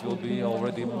 It will be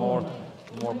already more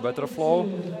better flow.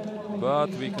 But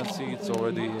we can see it's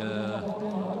already.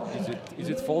 Is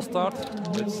it full start?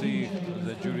 Let's see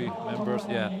the jury members.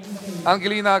 Yeah.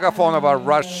 Angelina Agafonova,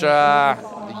 Russia,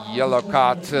 yellow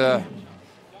card.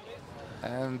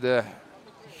 And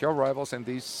her rivals in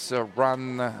this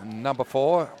run, number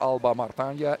 4, Alba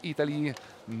Martaglia, Italy,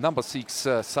 number 6,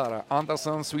 Sara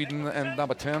Andersson, Sweden, and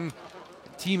number 10,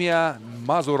 Timia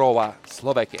Mazurova,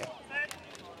 Slovakia.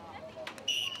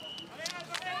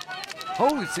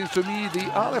 Oh, it seems to me the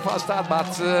other fast start,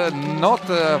 but not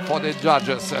for the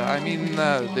judges. I mean,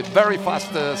 the very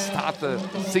fast start,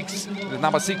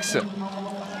 number 6,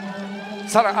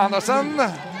 Sara Andersson.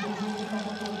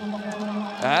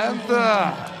 And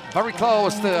very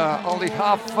close, only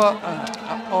half of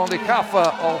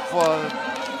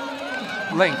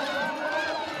length.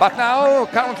 But now,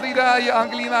 current leader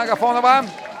Angelina Agafonova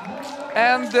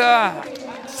and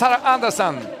Sara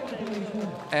Andersson,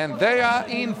 and they are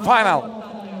in final.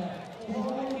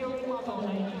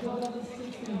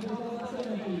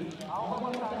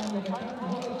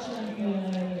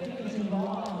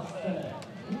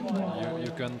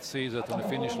 You can see that on the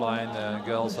finish line,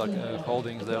 girls are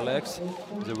holding their legs.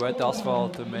 The wet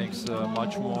asphalt makes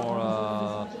much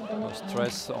more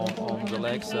stress on the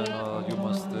legs, and you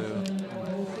must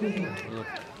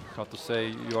how to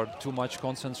say, you are too much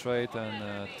concentrate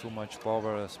and too much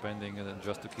power spending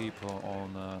just to keep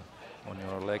on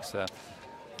your legs.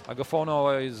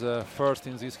 Agafonov is first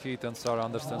in this heat and Sarah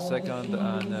Anderson second,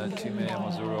 and Timea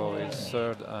Mazuro is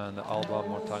third, and Alba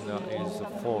Montagna is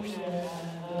fourth.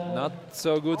 Not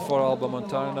so good for Alba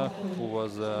Montagna, who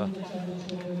was in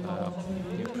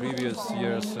previous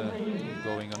years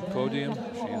going on podium.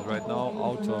 She is right now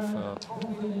out of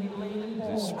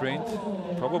this sprint.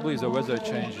 Probably the weather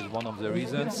change is one of the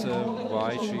reasons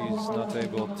why she is not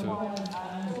able to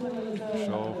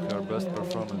show her best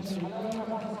performance.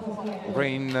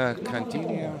 Rain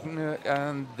continuing,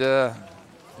 and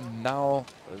now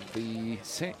the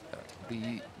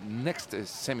next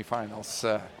semi-finals,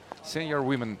 senior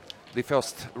women, the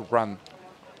first run.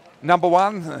 Number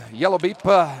 1, yellow bib,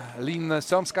 Linn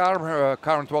Sömskar,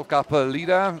 current World Cup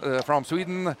leader from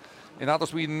Sweden. Another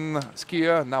Sweden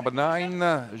skier, number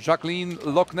 9, Jacqueline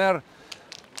Lochner.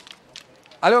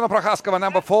 Alena Prochaskova,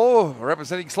 number 4,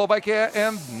 representing Slovakia,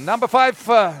 and number 5,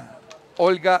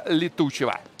 Olga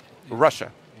Litucheva,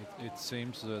 Russia. It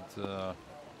seems that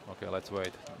okay, let's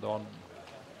wait. Don't.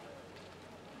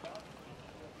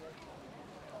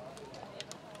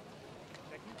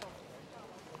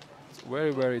 It's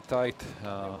very tight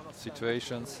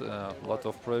situations, a lot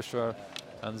of pressure,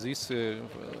 and this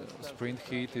sprint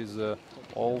heat is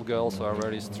all girls are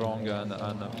very strong and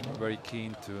very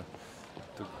keen to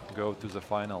go to the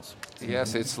finals.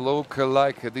 Yes, it's look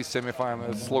like these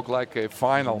semi-finals look like a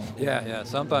final. Yeah.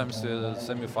 Sometimes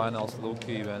semi-finals look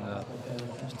even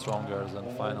stronger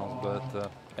than finals, but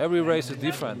every race is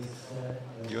different.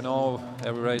 You know,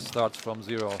 every race starts from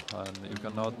zero, and you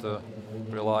cannot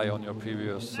rely on your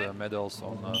previous medals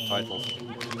on titles.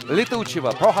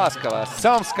 Litucheva, Prochaskova,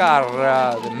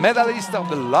 Sömskar, the medalist of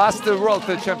the last World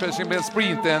Championship in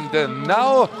sprint, and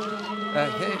now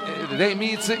they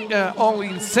meet only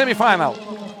in semi-final.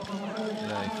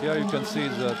 Here you can see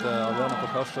that Alena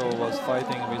Prochaskova was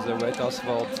fighting with the wet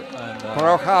asphalt, and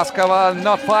Prochaskova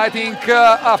not fighting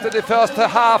after the first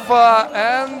half,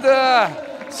 and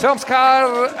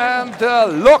Sömskar and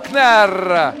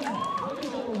Lochner.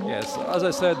 Yes, as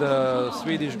I said,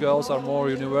 Swedish girls are more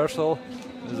universal.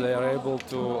 They are able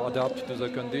to adapt to the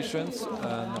conditions,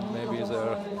 and maybe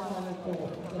they're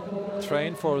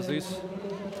trained for this.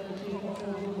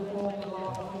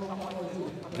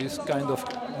 These kind of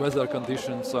weather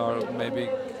conditions are maybe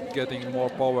getting more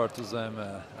power to them,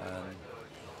 and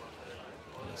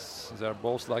yes, they're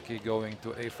both lucky going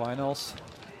to A finals,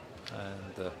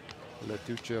 and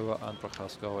Litucheva and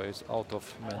Prochaskova is out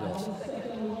of medals.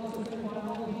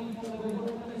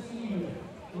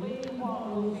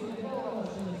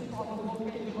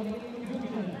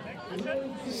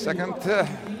 Second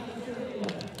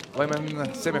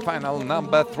women semi-final,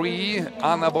 number 3,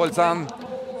 Anna Bolzan,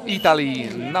 Italy.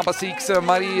 Number 6,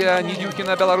 Maria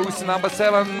Nidyukina, Belarus. Number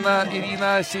 7,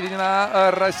 Irina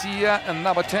Severina, Russia. And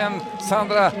number 10,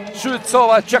 Sandra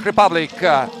Shuitsova, Czech Republic.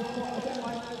 All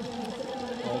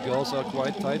girls are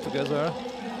quite tight together.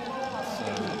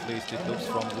 At least it looks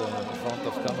from the front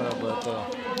of camera, but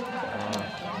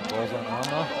Bolzan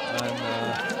Anna and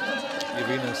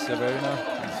Irina Severina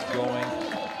is going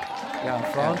in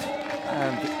front.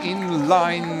 And in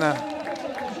line,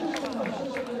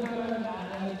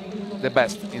 the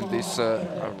best in this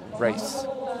race.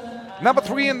 Number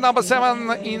 3 and number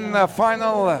 7 in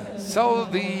final. So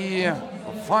the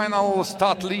final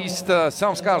start list: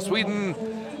 Sömskar, Sweden,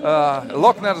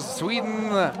 Lochner,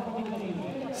 Sweden,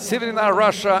 Severina,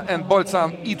 Russia, and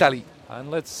Bolzan, Italy.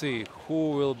 And let's see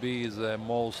who will be the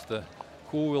most,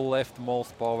 who will left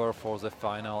most power for the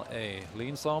final A.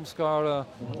 Linn Sömskar,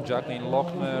 Jacqueline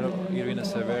Lochner, Irina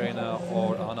Severina,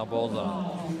 or Anna Bolzan.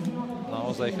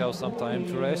 Now they have some time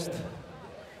to rest.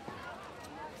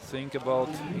 Think about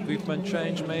equipment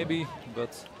change maybe,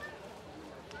 but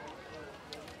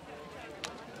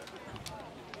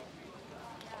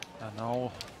and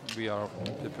now we are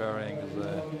preparing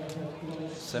the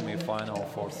semi-final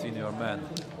for senior men,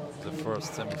 the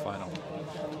first semi-final.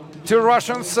 2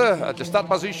 Russians at the start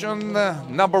position.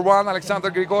 Number 1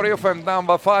 Alexander Grigoriev and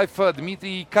number 5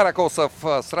 Dmitry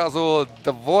Karakosov. Сразу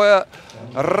двое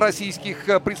российских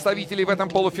представителей в этом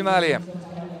полуфинале.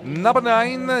 Number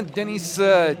 9 Denis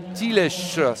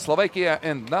Tileš, Slovakia,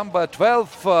 and number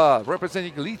 12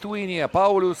 representing Lithuania,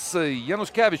 Paulius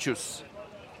Januškevičius.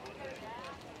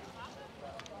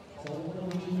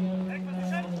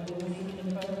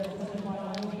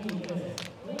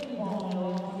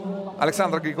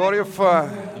 Alexander Grigoriev.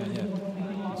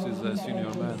 This is a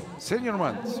senior man. Senior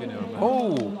man? Senior man.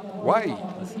 Oh, why?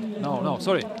 No,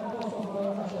 sorry.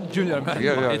 junior man.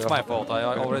 Yeah, It's my fault.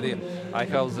 I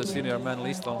have the senior man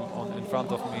list in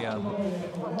front of me and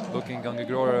looking on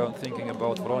Grigoriev and thinking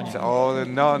about Voronin. So the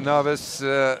nervous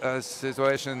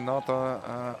situation, not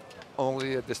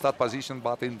only at the start position,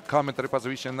 but in commentary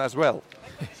position as well.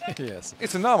 Yes.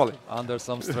 It's a anomaly. Under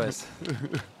some stress.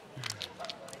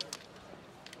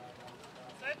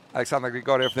 Alexander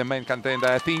Grigoriev, the main contender,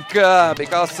 I think,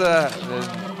 because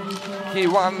he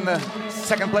won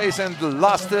second place in the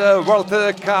last World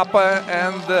Cup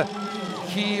and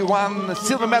he won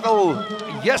silver medal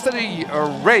yesterday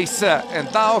race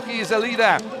and now he is a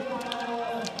leader.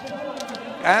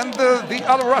 And the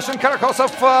other Russian,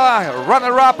 Karakosov,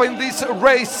 runner-up in this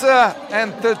race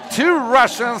and two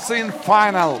Russians in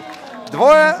final.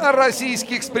 Двое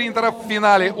российских спринтеров в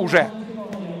финале уже.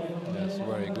 Yes,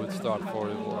 very good start for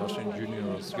Russian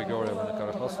juniors, Grigoriev and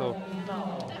Karakosov.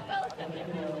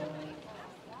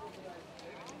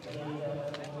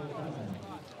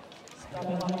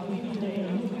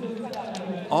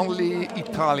 Only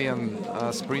Italian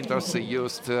sprinters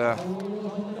used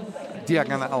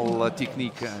diagonal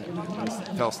technique in this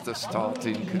first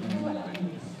starting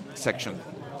section.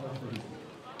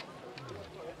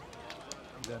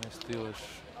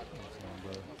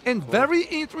 And very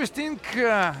interesting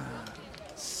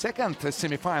second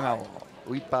semi-final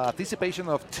with participation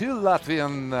of two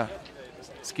Latvian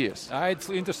skiers. It's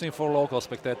interesting for local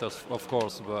spectators, of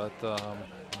course, but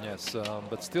yes,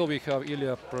 but still we have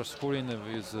Ilya Proskurin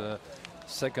with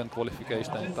second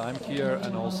qualification time here,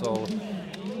 and also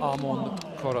Amund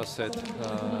Koraset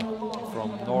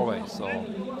from Norway. So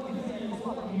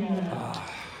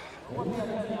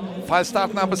File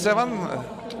start number 7.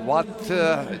 What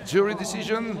jury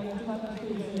decision?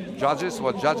 Judges?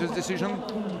 What judges decision?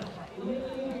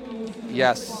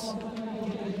 Yes.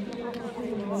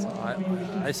 So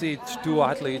I see two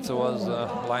athletes was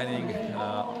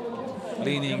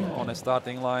leaning on a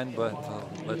starting line, but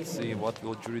let's see what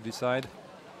will jury decide.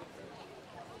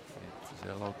 The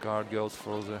yellow card goes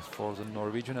for the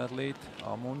Norwegian athlete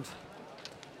Amund.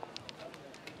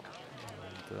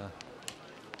 And,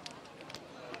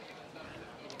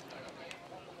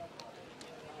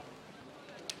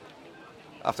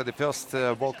 after the first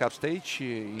World Cup stage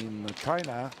in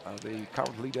China, the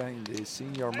current leader in the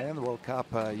senior men World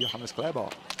Cup, Johannes Kleber.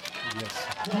 yes.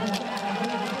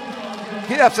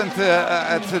 He absent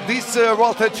at this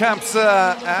World Champs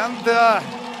and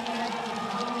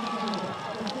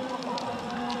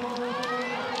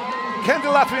can the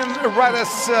Latvian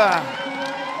riders?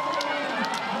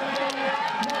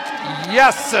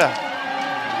 Yes.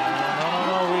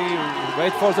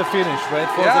 Wait for the finish. Wait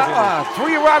for the finish.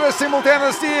 Three riders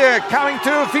simultaneously coming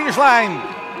to finish line.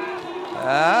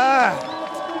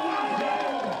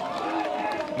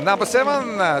 Number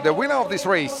 7, the winner of this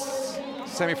race,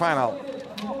 semi-final.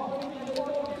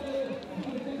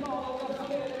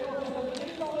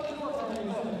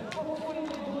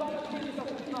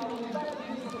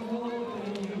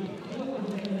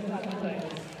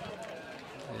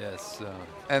 Yes.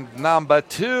 And number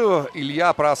 2,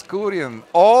 Ilya Proskurin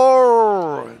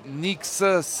or Niks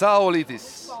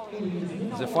Saulitis.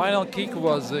 The final kick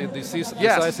was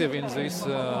decisive in this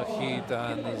heat,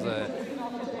 and the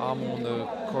Amund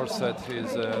Korset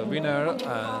is a winner,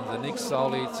 and the Nick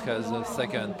Saulitz has a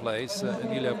second place,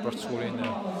 and Ilya Proskurin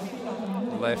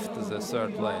left the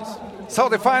third place. So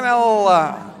the final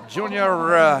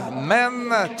junior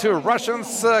men, 2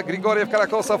 Russians, Grigoriev,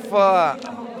 Karakosov,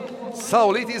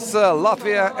 Saulitis,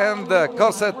 Latvia, and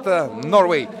Korset,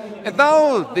 Norway. And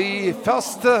now the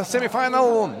first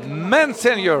semi-final men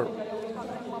senior.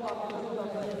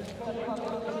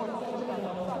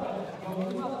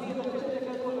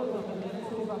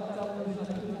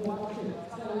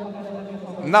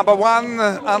 Number 1,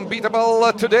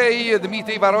 unbeatable today,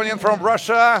 Dmitry Voronin from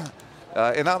Russia.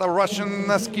 Another Russian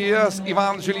skier,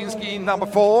 Ivan Zelinsky, number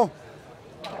 4.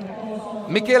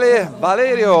 Michele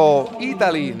Valerio,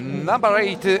 Italy, number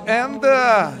 8. And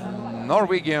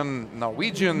Norwegian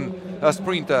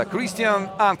sprinter, Christian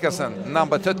Ankersen,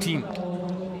 number 13.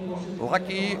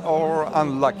 Lucky or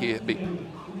unlucky, big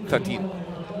 13.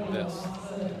 Yes,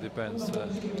 depends on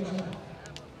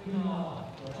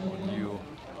you.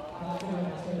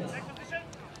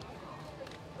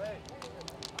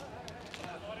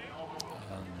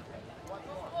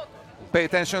 Pay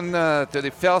attention to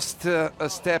the first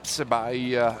steps by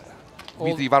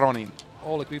Dmitry Voronin.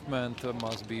 All equipment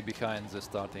must be behind the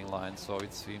starting line, so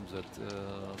it seems that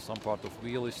some part of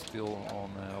wheel is still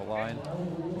on a line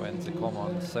when the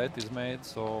command set is made.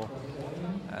 So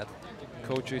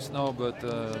coaches know, but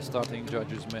starting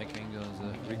judges making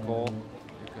the recall.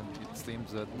 It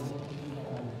seems that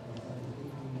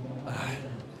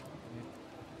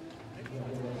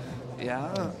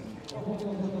Yeah,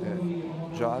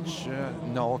 judge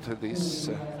note this.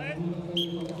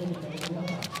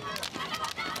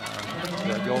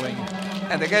 They're going.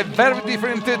 And again, very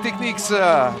different techniques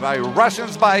by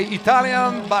Russians, by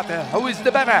Italian, but who is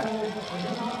the better?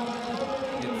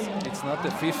 It's not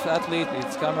the fifth athlete,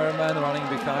 it's cameraman running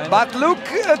behind. But look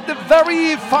at the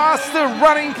very fast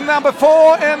running number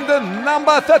 4 and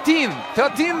number 13.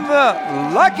 13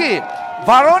 lucky.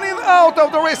 Voronin out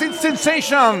of the race, it's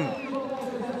sensation.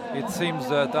 It seems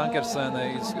that Ankersen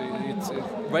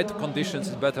wet conditions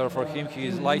is better for him. He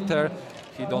is lighter.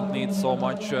 He don't need so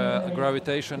much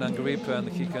gravitation and grip, and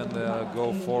he can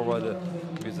go forward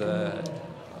with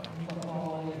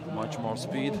much more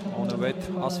speed on the wet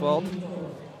asphalt.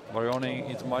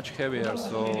 Voronin is much heavier,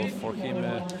 so for him,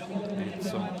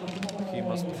 he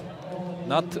must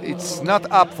not. It's not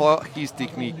up for his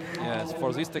technique. Yes,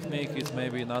 for this technique, it's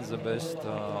maybe not the best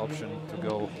option to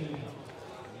go.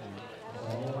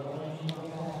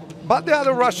 But the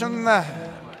other Russian,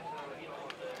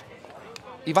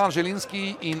 Ivan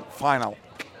Zelinsky, in final.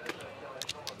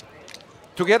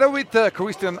 Together with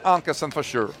Christian Ankersen for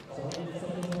sure.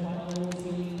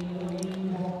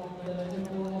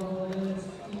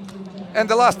 And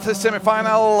the last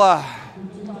semi-final,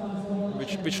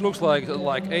 which looks like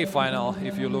a final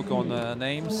if you look on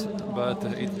names, but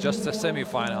it's just a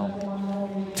semi-final.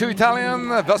 2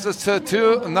 Italian versus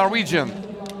 2 Norwegian.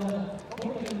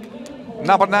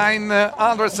 Number 9,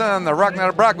 Andersen,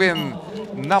 Ragnar Bragvin.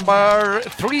 Number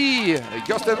 3,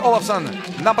 Jostein Olafsson.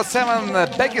 Number 7,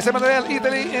 Beckis Emanuel,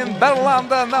 Italy, in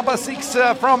Berland. Number 6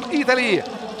 from Italy.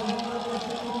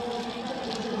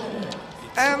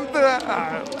 And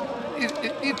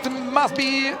it must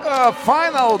be a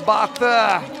final, but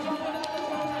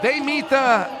they meet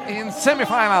in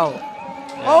semi-final.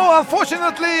 Oh,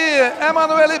 unfortunately,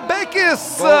 Emanuele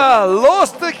Beckis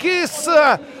lost his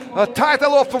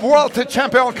title of world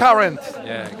champion current.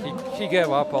 Yeah, he gave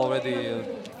up already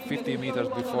 50 meters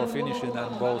before finishing,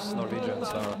 and both Norwegians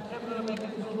are.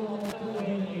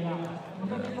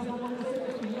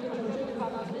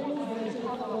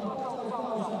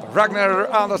 Ragnar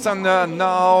Andersen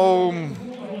now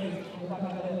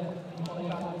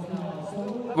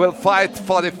will fight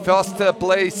for the first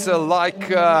place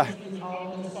like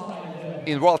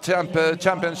in World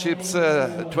Championships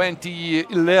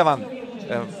 2011.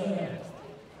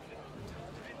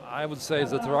 I would say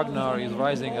that Ragnar is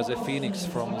rising as a phoenix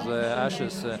from the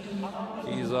ashes.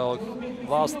 He's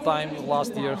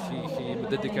last year he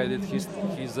dedicated his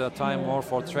time more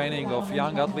for training of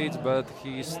young athletes, but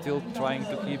he's still trying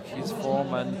to keep his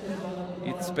form, and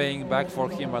it's paying back for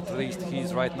him. At least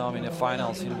he's right now in the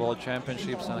finals in World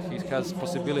Championships, and he has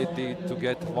possibility to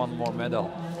get one more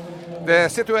medal. The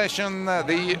situation,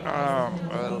 the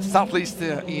start list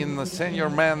in the senior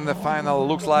men final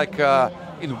looks like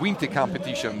in winter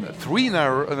competition. 3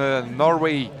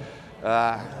 Norway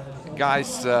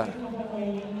guys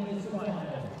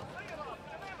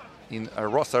in a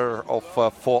roster of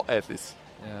 4 athletes.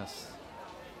 Yes.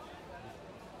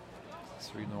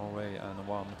 3 Norway and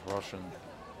 1 Russian.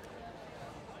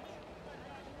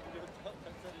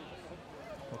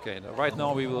 Okay, right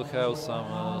now we will have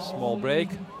some small break,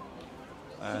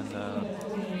 and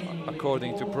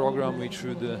according to program we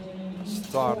should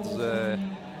start the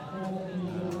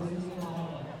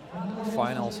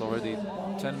finals already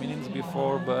 10 minutes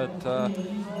before, but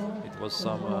it was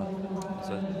some, as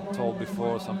I told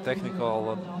before, some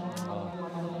technical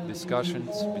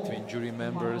discussions between jury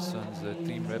members and the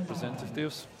team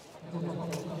representatives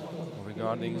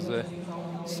regarding the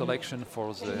selection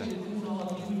for the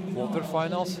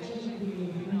quarterfinals.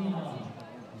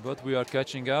 But we are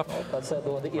catching up.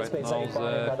 Right now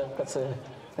the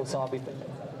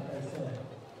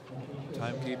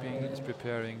timekeeping is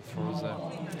preparing for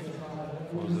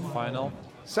the final.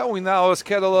 So we now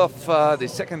schedule off the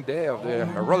second day of the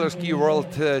Rollerski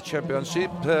World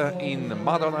Championship in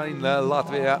Madona in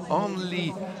Latvia.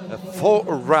 Only 4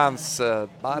 runs,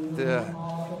 but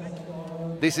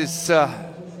this is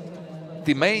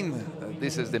the main.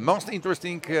 This is the most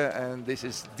interesting, and this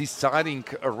is deciding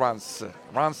runs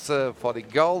for the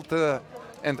gold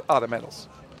and other medals,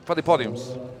 for the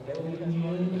podiums.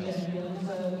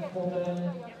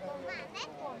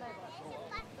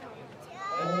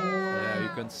 Yeah, you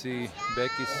can see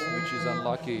Beckis, which is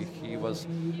unlucky.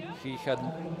 He had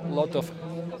a lot of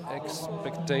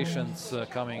expectations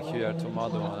coming here to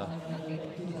Madona,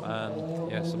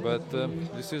 and yes, but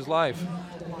this is life.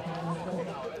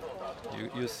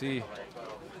 You see.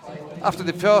 After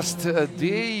the first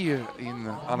day in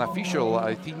unofficial,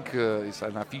 I think it's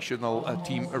an official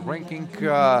team ranking,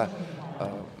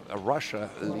 Russia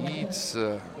leads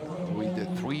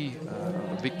with 3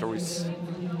 victories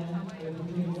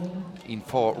in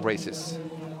 4 races.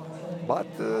 But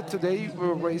today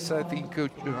race, I think,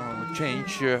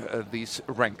 change this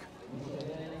rank.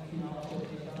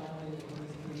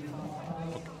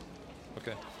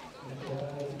 Okay.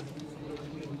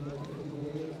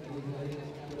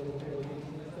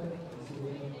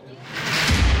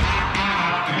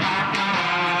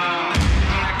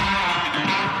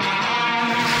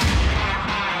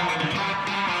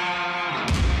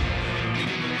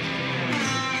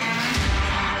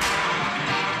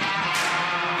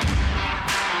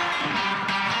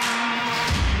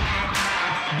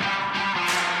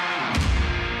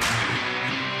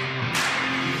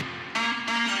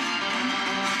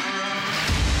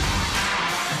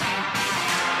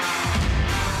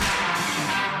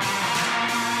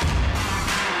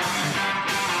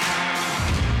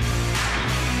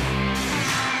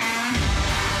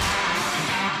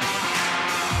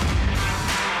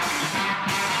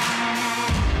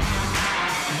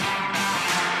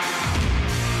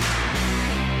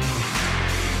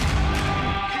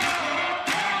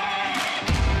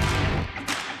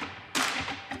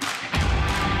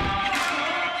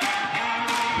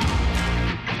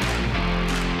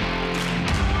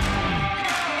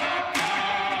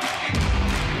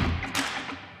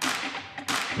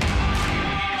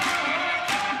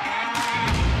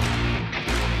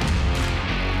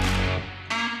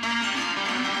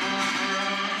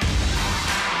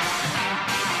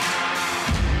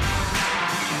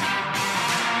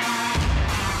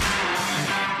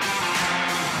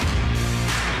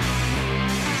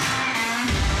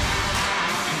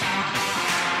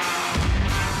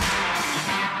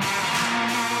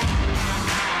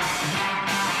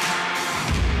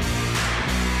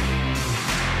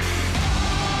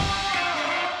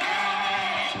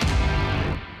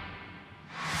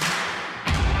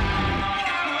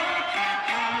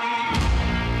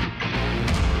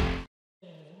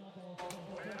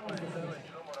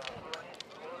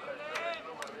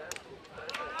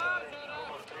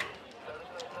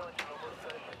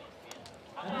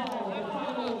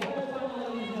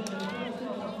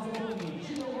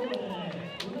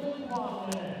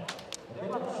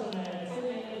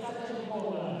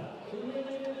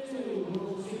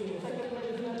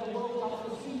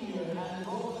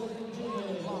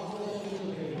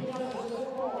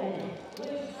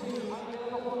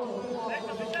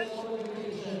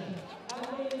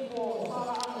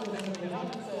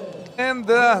 And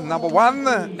number 1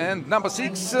 and number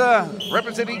 6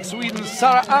 representing Sweden,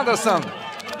 Sara Anderson.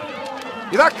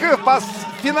 Итак,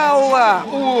 финал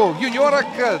у юниорок.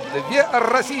 2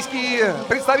 российские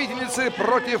представительницы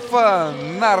против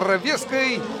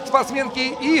норвежской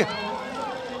спортсменки и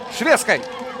шведской.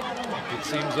 It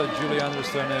seems that Julia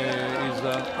Anderson is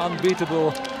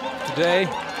unbeatable today.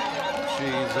 She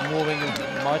is moving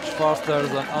much faster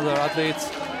than other athletes.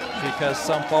 She has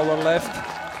some power left.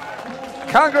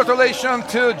 Congratulations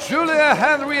to Julia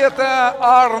Henrietta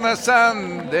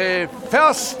Arnesen, the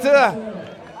first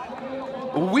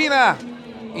winner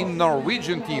in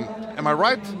Norwegian team. Am I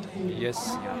right?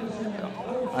 Yes.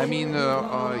 I mean,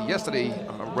 yesterday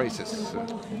races.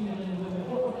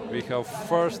 We have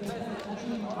first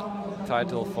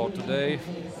title for today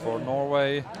for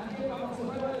Norway.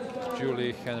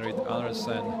 Julie Henriette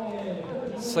Andersen.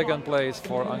 Second place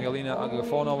for Angelina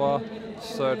Agafonova.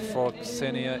 Third for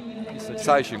Ksenia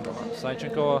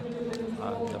Saichenkova.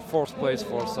 And the fourth place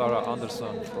for Sara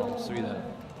Anderson from Sweden.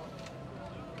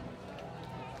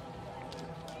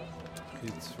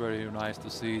 It's very nice to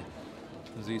see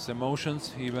these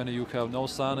emotions. Even you have no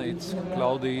sun, it's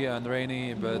cloudy and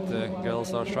rainy, but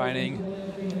girls are shining.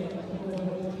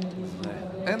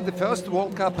 And the first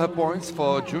World Cup points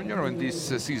for junior in this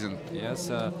season. Yes,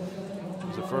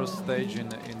 the first stage in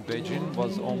Beijing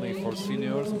was only for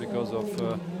seniors because of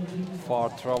far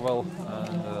travel,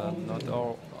 and not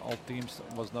all teams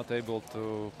was not able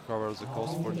to cover the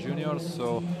cost for juniors.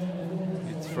 So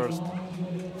it's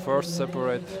first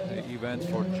separate event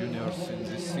for juniors in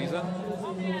this season.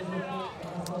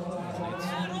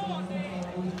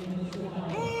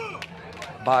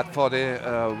 But for the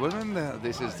women,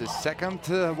 this is the second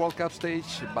World Cup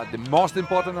stage. But the most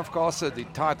important, of course, the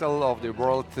title of the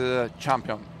world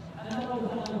champion.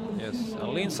 Yes,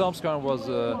 Linn Samskar was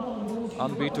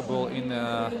unbeatable in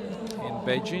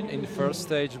Beijing in the first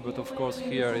stage, but of course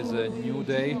here is a new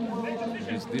day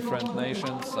with different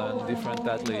nations and different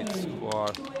athletes who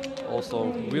are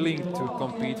also willing to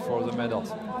compete for the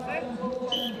medals.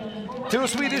 Two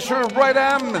Swedish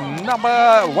rider,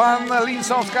 number 1 Linn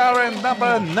Samskar and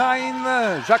number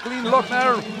 9 Jacqueline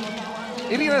Lochner.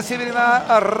 Elina Severina,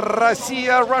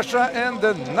 Russia, and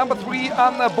number 3,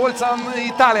 Anna Bolzan,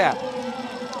 Italia.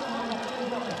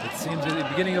 It seems at the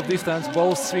beginning of distance,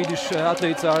 both Swedish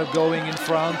athletes are going in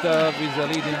front with the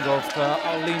leading of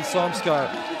Linn Solskjaer.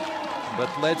 But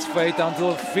let's wait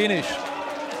until finish.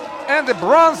 And the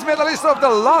bronze medalist of the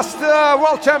last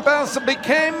World Champions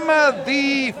became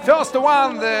the first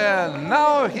one.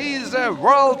 Now he's a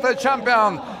World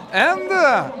Champion. And,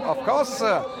 of course,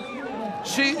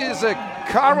 she is a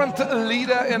current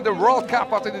leader in the World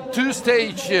Cup at the 2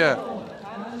 stage.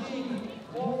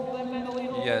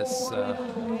 Yes,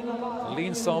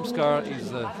 Linn Solskjaer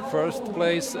is first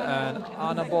place and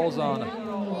Anna Bolzan.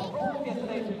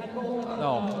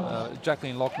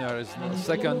 Jacqueline Lochner is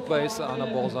second place, Anna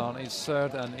Bolzan is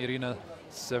third, and Irina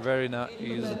Severina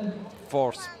is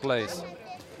fourth place.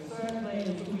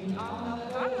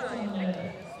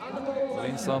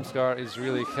 Linn Solskjaer is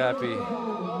really happy.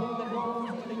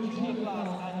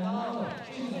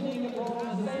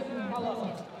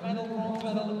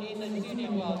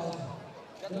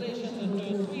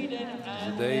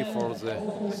 The day for the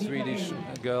Swedish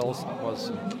girls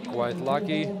was quite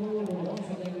lucky.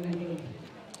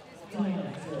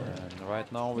 And right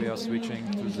now we are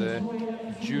switching to the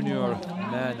junior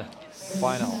men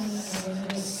final.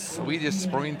 Swedish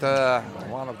sprinter,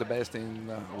 one of the best in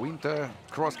winter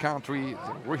cross country,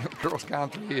 real cross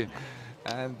country,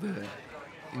 and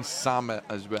in summer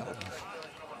as well.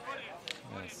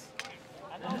 Yes.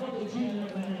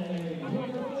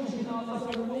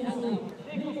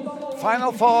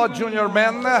 Final for junior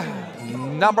men.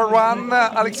 Number 1,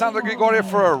 Alexander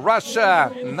Grigoriev,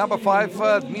 Russia. Number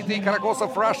 5, Дмитрий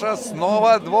Каракосов, Russia.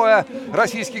 Снова двое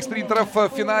российских спринтеров в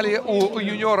финале у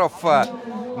юниоров.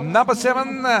 Number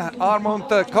 7, Armand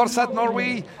Korsat,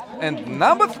 Norway. And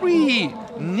number 3,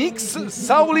 Niks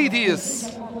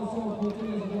Saulidis,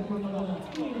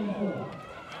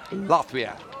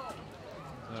 Latvia.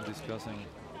 They're discussing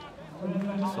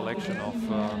selection of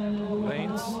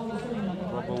lanes,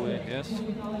 probably, yes.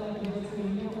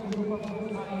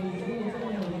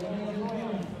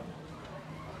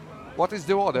 What is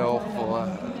the order of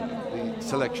the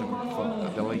selection for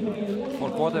the lane? For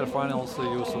quarterfinals,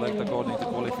 you select according to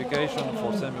qualification.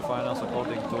 For semifinals,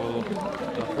 according to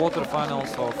the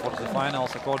quarterfinals, or for the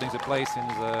finals, according to place in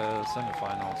the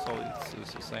semifinals. So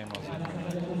it's the same as in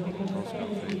cross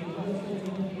country.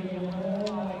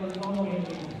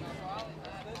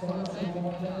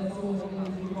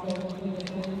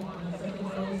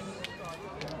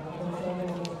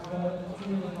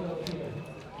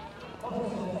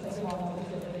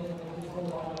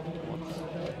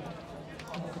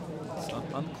 It's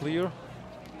unclear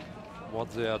what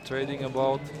they are trading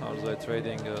about. Are they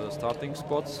trading starting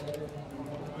spots?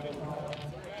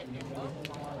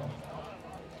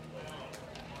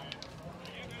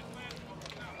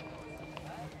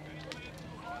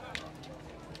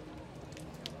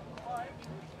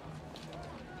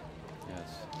 Yes.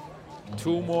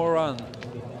 2 more run.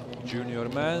 Junior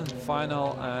men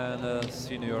final and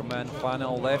senior men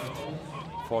final left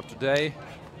for today.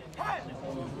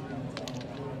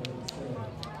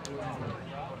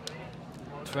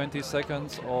 "20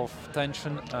 seconds of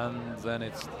tension, and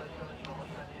then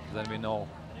we know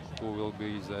who will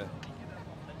be the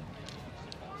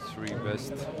 3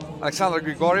 best. Alexander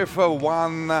Grigoriev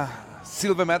won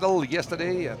silver medal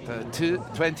yesterday at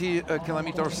 20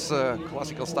 kilometers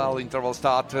classical style interval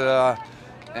start,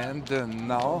 and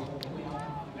now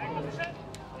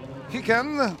he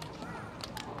can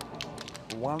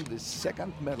won the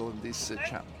 2nd medal in this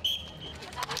champ.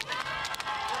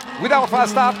 Without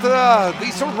fast start,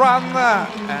 this will run,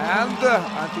 and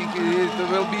I think it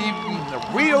will be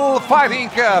real fighting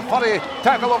for the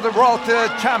title of the world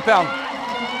champion.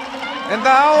 And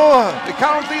now the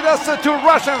current leaders, 2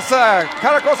 Russians,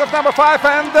 Karakosov number 5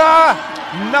 and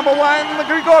number 1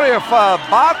 Grigoriev.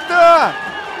 But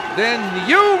the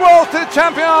new world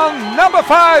champion number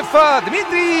 5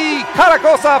 Dmitry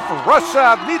Karakosov,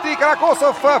 Russia. Dmitry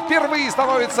Karakosov впервые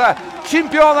становится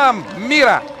чемпионом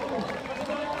мира.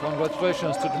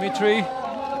 Congratulations to Dmitry.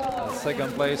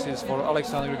 Second place is for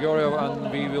Alexander Grigoriev,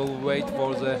 and we will wait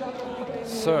for the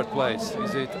 3rd place.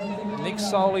 Is it Nick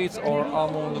Saulidis or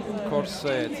Armand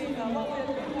Korsat?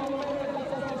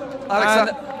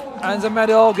 And the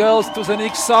medal goes to the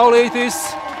Nick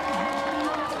Saulidis.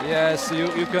 Yes,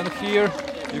 you can hear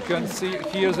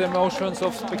the emotions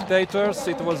of spectators.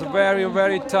 It was very,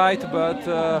 very tight, but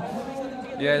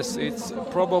yes, it's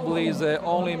probably the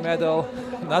only medal.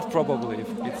 Not probably,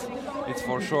 it's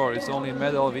for sure. It's the only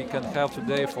medal we can have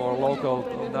today for local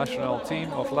national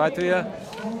team of Latvia.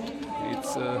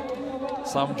 It's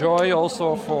some joy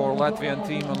also for Latvian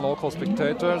team and local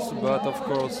spectators, but of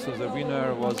course the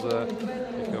winner was a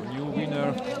new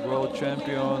winner, world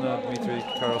champion Dmitry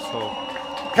Karasov.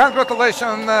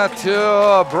 Congratulations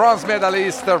to bronze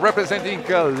medalist representing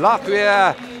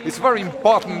Latvia. It's very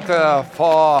important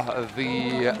for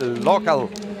the local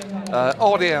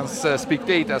audience,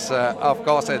 spectators, of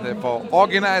course, and for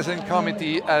organizing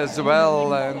committee as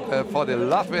well, and for the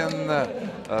Latvian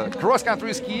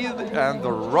cross-country ski and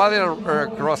roller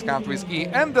cross-country ski,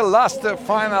 and the last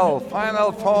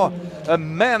final for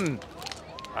men.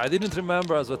 I didn't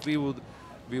remember that we would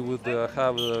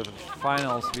have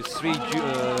finals with three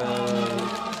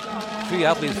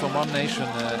athletes from one nation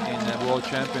in World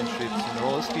Championships in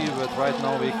Rollerski, but right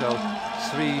now we have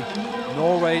 3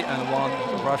 Norway and 1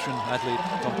 Russian athlete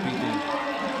competing.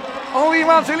 Only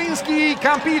Ivan Zielinski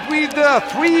compete with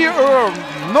 3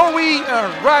 Norway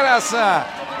riders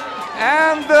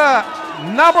and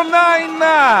number 9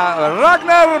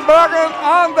 Ragnar Bragen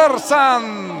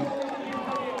Andersen.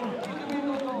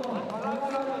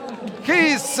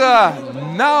 He's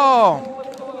now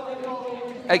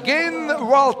again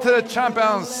world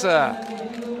champions,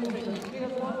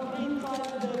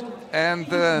 and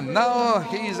now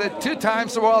he's a 2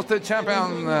 times world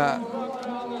champion.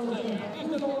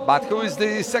 But who is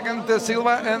the second silver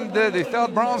and the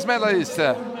third bronze medalist?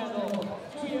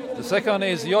 The second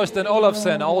is Jostein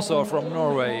Olafsen, also from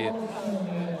Norway,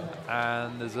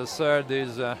 and the third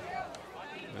is we're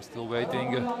still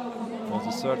waiting for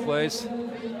the third place.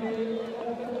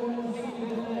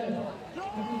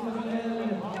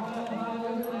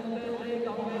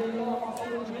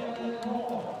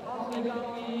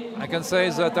 I can say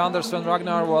that Andersen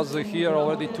Ragnar was here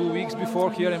already 2 weeks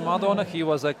before here in Madona. He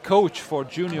was a coach for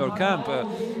junior camp,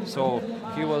 so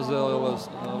he was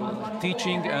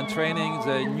teaching and training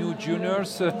the new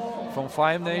juniors from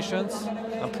 5 nations,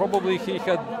 and probably he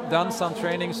had done some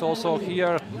trainings also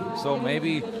here, so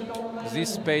maybe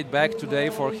this paid back today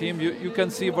for him. You can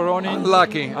see Voronin.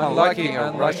 Unlucky.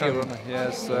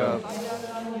 Yes.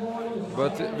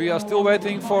 But we are still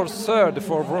waiting for third,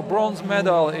 for bronze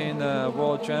medal in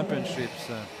World Championships.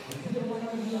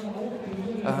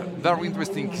 Very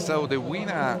interesting. So the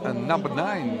winner, number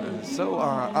 9, so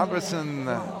Andersen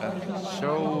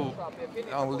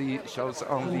shows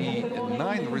only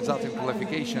 9 results in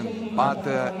qualification, but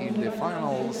in the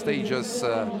final stages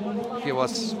he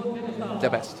was the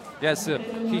best. Yes,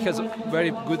 he has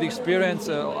very good experience.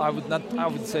 I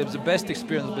would say the best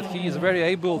experience, but he is very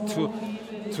able to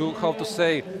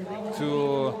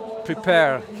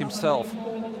prepare himself.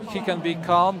 He can be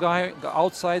calm guy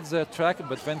outside the track,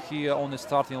 but when he on the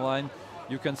starting line,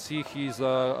 you can see he's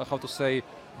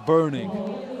burning.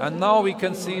 And now we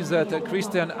can see that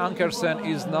Christian Ankersen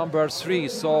is number 3.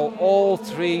 So all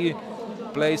 3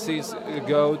 places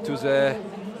go to the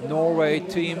Norway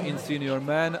team in senior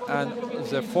men, and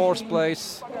the 4th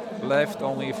place left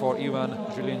only for Ivan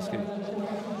Zielinski.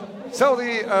 So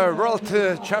the world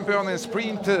champion in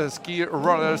sprint ski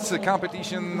rollers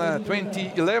competition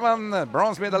 2011,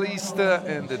 bronze medalist,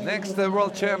 and the next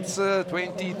world champs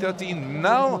 2013.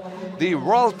 Now the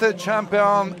world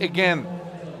champion again,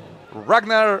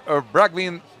 Ragnar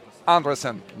Bragen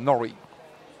Andersen, Norway.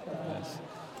 Yes.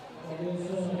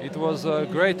 It was a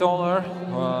great honor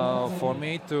for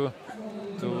me to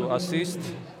assist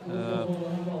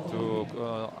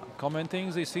to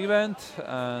commenting this event,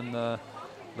 and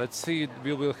let's see,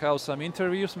 we will have some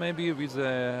interviews maybe with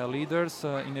the leaders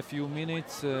in a few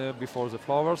minutes before the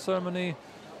flower ceremony.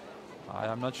 I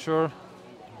am not sure,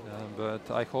 but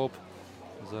I hope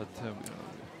that...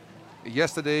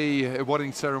 Yesterday,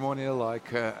 awarding ceremony,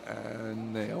 like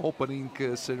an opening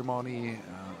ceremony,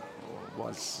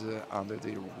 was under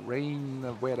the rain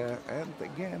weather, and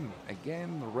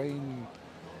again rain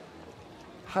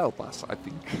help us, I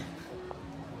think.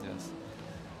 Yes.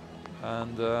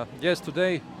 And yes,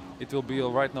 today it will be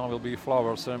right now will be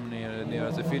flower ceremony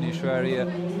near the finish area,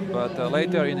 but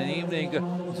later in the evening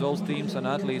those teams and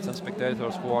athletes and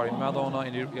spectators who are in Madona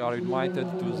are invited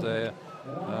to the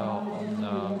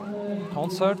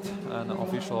concert and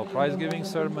official prize giving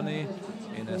ceremony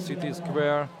in a city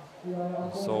square.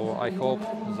 So I hope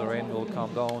the rain will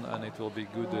come down and it will be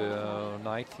good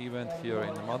night event here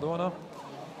in Madona.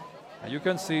 You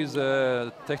can see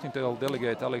the technical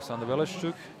delegate Alexander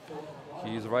Veleshchuk.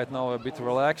 He is right now a bit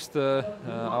relaxed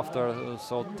after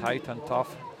so tight and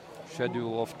tough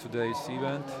schedule of today's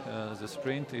event. The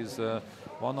sprint is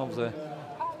one of the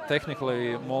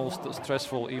technically most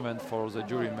stressful event for the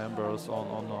jury members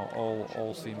on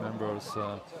all C members.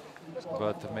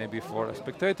 But maybe for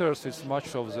spectators, it's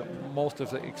most of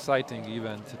the exciting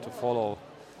event to follow.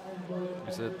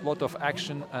 with a lot of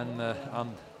action and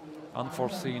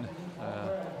unforeseen.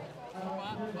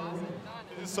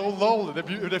 It's so low. The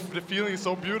feeling is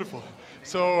so beautiful.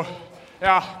 So,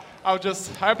 yeah,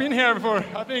 I've been here for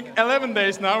I think 11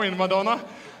 days now in Madona,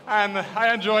 and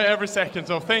I enjoy every second.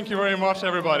 So thank you very much,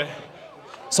 everybody.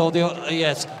 So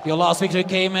your last victory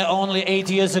came only 8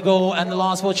 years ago, and the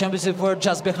last World Championship were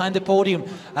just behind the podium.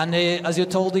 And as you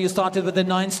told, you started with the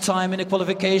 9th time in the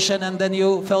qualification, and then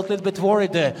you felt a little bit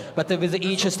worried there. But with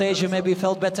each stage, you maybe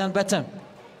felt better and better.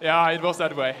 Yeah, it was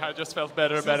that way. I just felt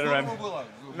better, and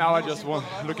now I just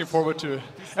looking forward to,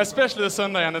 especially the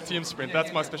Sunday and the team sprint.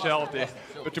 That's my specialty.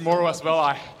 But tomorrow as well,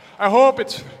 I hope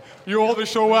you all will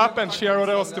show up and cheer with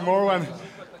us tomorrow. And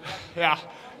yeah.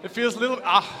 It feels a little,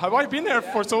 I've been here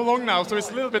for so long now, so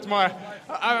it's a little bit my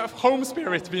home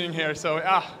spirit being here. So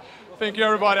thank you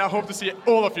everybody, I hope to see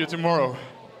all of you tomorrow.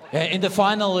 In the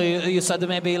final, you said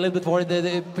maybe a little bit worried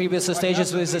the previous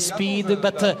stages with the speed,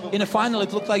 but in the final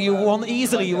it looked like you won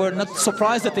easily. You were not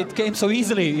surprised that it came so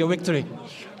easily, your victory.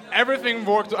 Everything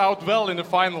worked out well in the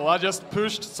final. I just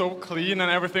pushed so clean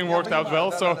and everything worked out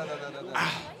well. So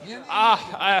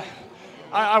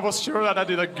I was sure that I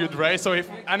did a good race. So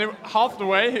half the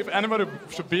way, if anybody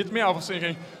should beat me, I was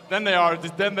thinking, then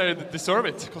they deserve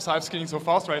it, because I'm skiing so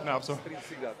fast right now. So,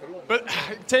 but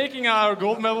taking our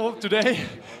gold medal today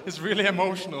is really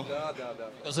emotional.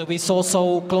 So we saw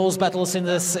so close battles in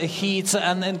this heat,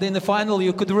 and in the final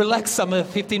you could relax some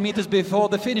 15 meters before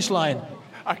the finish line.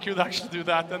 I could actually do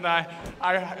that, and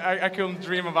I couldn't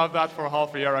dream about that for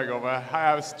half a year ago. But I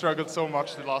have struggled so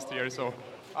much the last year, so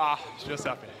just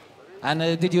happy. And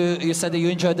you said that you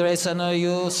enjoyed the race, and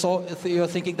you're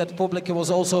thinking that the public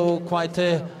was also quite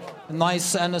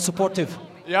nice and supportive.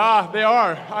 Yeah, they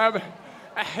are.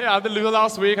 The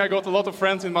last week I got a lot of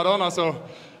friends in Madona,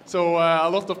 so a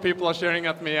lot of people are staring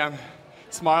at me and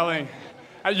smiling.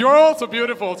 And you're also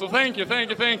beautiful, so thank you.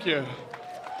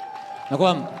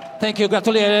 Thank you,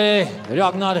 gratulēju,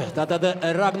 Ragnar. Tātad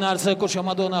Ragnars, kurš jau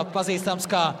Madonā pazīstams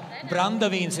kā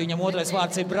Brandavīns, viņam otrais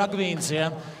vārds ir Bragvīns.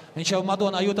 Ja? Viņš jau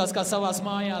Madonā jūtās kā savās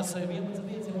mājās. 11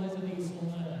 aizvadījis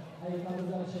un arī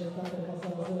tātad šeit tātad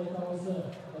pasaules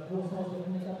posmā,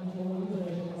 nekad viņš vēl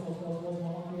uzvarējuši pasaules posmā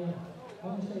Latvijā. Un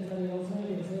viņš teica arī jau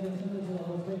smēļies, Ēdens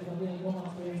nezinās beigām vienu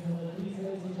komandas sprintā, un 3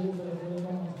 reizes viņš ir uzvarējis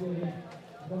vienu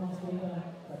komandas sprintā.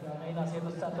 Tā kā mēģinās iet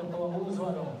uz 4.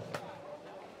 uzvaru.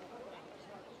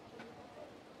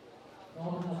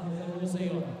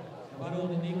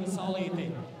 Varoni Niku Salīti.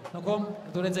 Ko?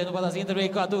 Tu redzēji, patās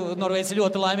interviju, kā tu Norvēģis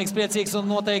ļoti laimīgs, priecīgs, un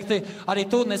noteikti arī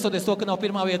tu, nesoties to, ka nav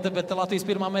pirmā vieta, bet Latvijas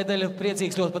pirmā medaļa,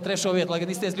 priecīgs ļoti par 3. vietu, lai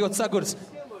gan izties ļoti sagurs.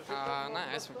 Nē,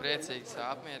 esmu priecīgs,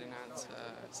 apmierināts,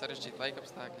 sarežģīti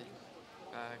laikapstākļi,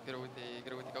 grūti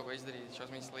kaut ko izdarīt,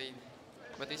 šausmīgi slīdi,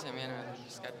 bet visiem vienmēr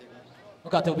ir skatībā.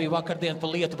 Kā tev bija vakardien pa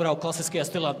lietu braukt klasiskajā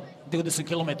stilā 20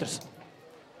 kilometrus?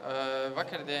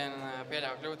 Vakardien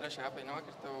pieļāvu kļuvu 3. apī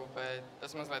nokritu, bet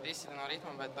tas mazliet izsita no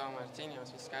ritma, bet tomēr cīnījos,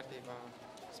 viss kārtībā,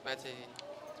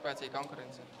 spēcīga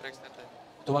konkurence, priekšstartēt.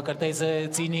 Tu vakar teici,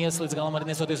 cīnījies līdz galam arī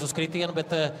nesoties uz kritienu,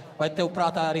 bet vai tev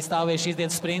prātā arī stāvēja šīs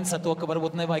dienas sprints ar to, ka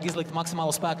varbūt nevajag izlikt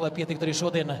maksimālu spēku, lai pietiktu arī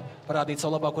šodien parādīt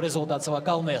savu labāku rezultātu savā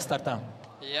galvenajā startā?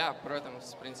 Jā,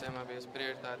 protams, sprints vienmēr bija uz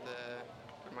prioritāte,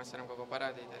 kur mēs varam kaut ko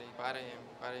parādīt arī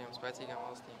pārējiem spēcīgām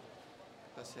valstīm.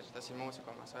 Tas ir mūsu,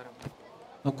 ko mēs varam.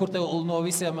 Kur tev no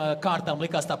visiem kārtām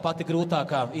likās tā pati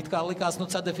grūtākā? It kā likās,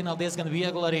 ceturtfināli diezgan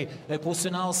viegli, arī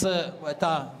pusfināls, vai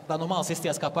tā no malas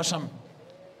izstījās kā pašam?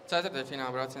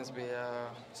 Ceturtfināla brauciens bija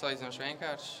salīdzinoši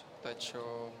vienkāršs, taču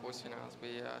pusfināls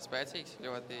bija spēcīgs,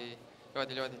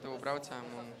 ļoti tuvu braucām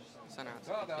un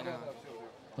sanāca finālā.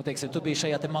 Teiksim, tu biji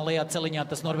šajā malajā celiņā,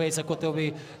 tas Norvēģis, ar ko tev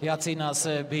bija jācīnās,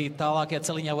 bija tālākajā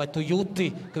celiņā, vai tu jūti,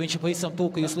 ka viņš ir pavisam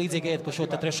tuvu, ka jūs līdzīgi ejat pa šo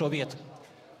 3. vietu?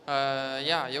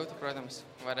 Jā, jūtu, protams,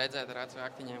 var redzēt ar acu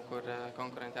aktiņiem, kur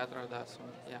konkurenti atrodās, un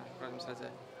jā, protams,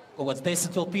 redzēt. Kaut kāds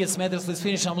 10 vēl 5 metrus līdz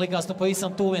finišām likās,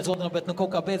 pavisam tuvu viens otram, bet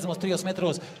kaut kā beidzamos 3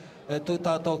 metros tu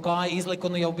tā kāja izlika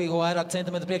un jau bija vairāk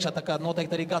centimetru priekšā, tā kā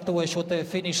noteikti arī gatavoja šo te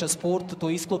finiša spurtu,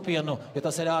 to izklupienu, jo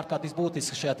tas ir ārkārtīgi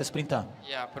būtisks šajā te sprintā.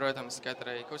 Jā, protams,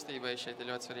 katrai kustībai šeit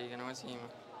ir ļoti svarīga nozīme,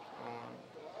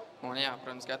 un jā,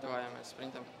 protams, gatavojamies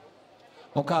sprintam.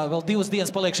 Un kā vēl 2 dienas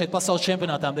paliek šeit pasaules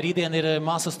čempionātām. Rītdien ir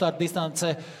māsu starta distance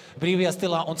brīvajā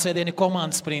stilā un sēdien ir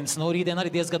komandas sprints. Rītdien arī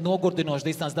diezgan nogurdinoši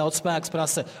distance, daudz spēks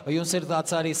prasa. Vai jums ir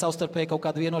tāds arī savstarpēji kaut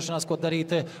kāda vienošanās, ko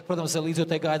darīt? Protams,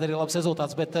 līdzjūtēji gaida arī labs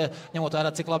rezultāts, bet ņemot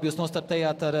vērā, cik labi jūs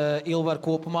nostartējāt ar Ilvaru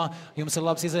kopumā, jums ir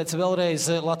labs izredzes vēlreiz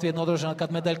Latviju nodrošināt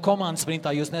kādu medaļu komandas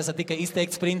sprintā. Jūs nesat tikai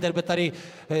izteikti sprinteri, bet arī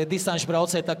distanču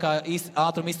braucēji, tā kā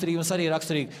ātruma izturības arī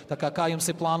raksturīgi. Tā kā jums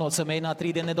ir plānots mēģināt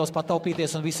rītdien nedaudz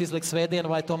pataupīties un visu izlikt svētdien,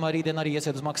 vai tomēr rītdien arī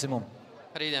iesiet uz maksimumu?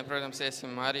 Rītdien, protams,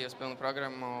 iesim arī uz pilnu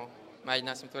programmu.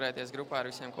 Mēģināsim turēties grupā ar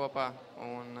visiem kopā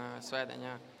un svētdien,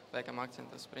 jā, liekam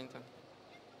akcentu uz sprintu.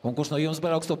 Un kurš no jums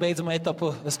brauks to beidzamo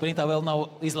etapu? Sprintā vēl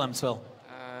nav izlemts vēl.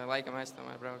 Laikam es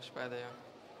tomēr braukšu pēdējo.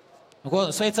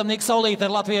 Sveicam Niku Saulīti ar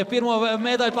Latviju pirmo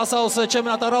medaļu pasaules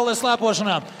čempionātā roller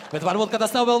slēpošanā. Bet varbūt, ka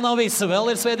tas vēl nav viss.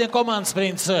 Vēl ir svētdien komandas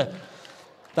sprints.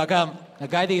 Tā kā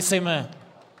gaidīsim.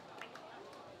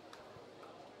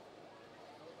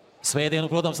 Svētdienu,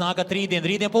 protams, nākat rītdien.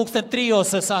 Rītdien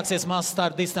 3:00 sāksies mass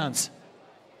start distance.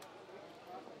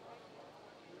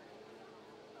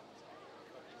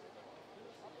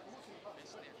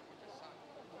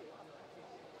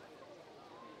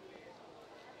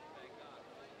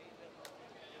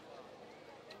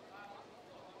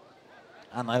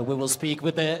 And we will speak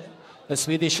with the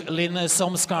Swedish Linn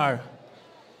Somskar.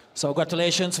 So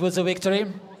congratulations with the victory.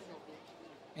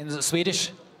 In the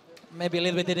Swedish, maybe a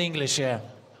little bit in English, yeah.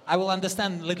 I will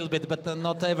understand a little bit, but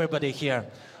not everybody here.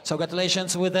 So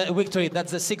congratulations with the victory.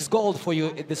 That's the 6th gold for you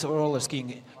in this roller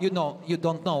skiing. You know, you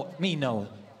don't know, me know.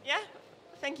 Yeah,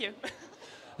 thank you.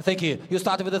 Thank you. You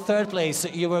started with the 3rd place.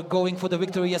 You were going for the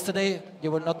victory yesterday.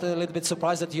 You were not a little bit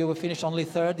surprised that you finished only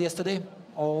 3rd yesterday?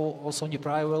 Or also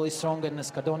Niprai really strong and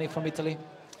Scadoni from Italy?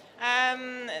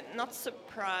 Not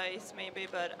surprised maybe,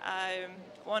 but I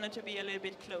wanted to be a little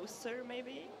bit closer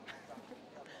maybe.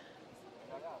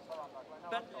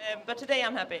 But today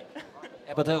I'm happy.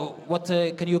 Yeah, but what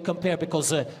can you compare?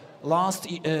 Because last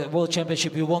World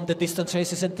Championship you won the distance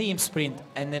races and team sprint,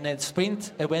 and in a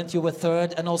sprint event you were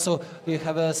 3rd, and also you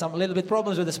have some little bit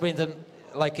problems with the sprint, and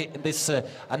like in this,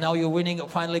 and now you're winning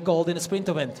finally gold in a sprint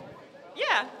event.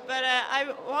 Yeah, but I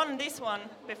won this one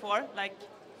before, like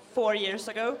 4 years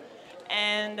ago,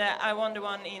 and I won the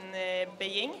one in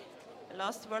Beijing,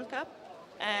 last World Cup.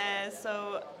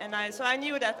 So I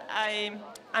knew that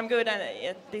I'm good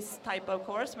at this type of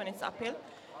course when it's uphill.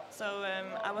 So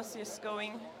I was just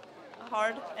going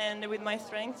hard and with my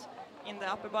strength in the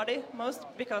upper body, most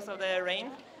because of the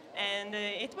rain, and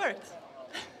it worked.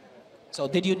 So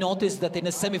did you notice that in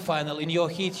the semi-final, in your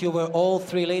heat, you were all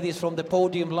 3 ladies from the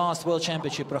podium last World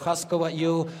Championship, Prochaskova,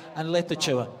 you and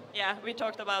Letucheva? Yeah, we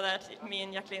talked about that, me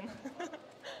and Jacqueline.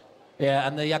 Yeah,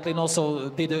 and Jacqueline also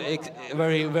did a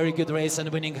very, very good race and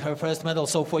winning her first medal.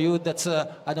 So for you, that's,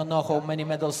 I don't know how many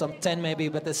medals, some 10 maybe,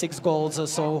 but 6 golds or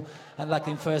so, and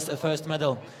Jacqueline first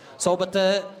medal. So, but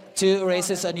 2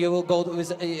 races and you will go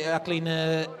with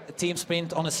Jacqueline team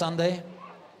sprint on a Sunday?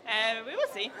 We will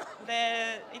see.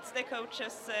 It's the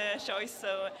coach's choice,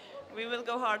 so we will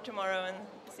go hard tomorrow and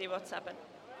see what's happened.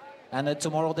 And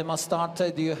tomorrow they must start.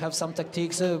 Do you have some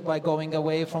tactics by going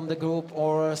away from the group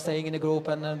or staying in the group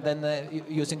and then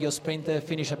using your sprint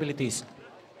finish abilities?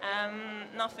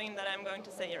 Nothing that I'm going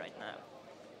to say right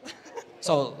now.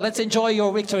 So let's enjoy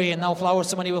your victory. And now flower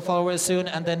ceremony will follow very soon,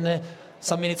 and then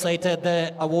some minutes later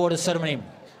the award ceremony.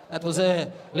 That was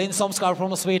Linn Somskar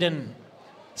from Sweden,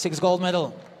 6 gold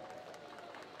medal.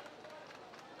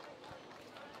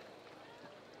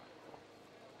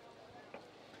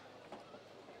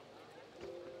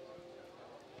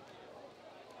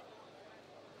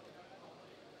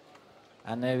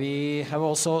 And we have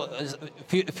also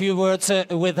a few words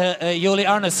with Julie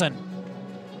Arnesen.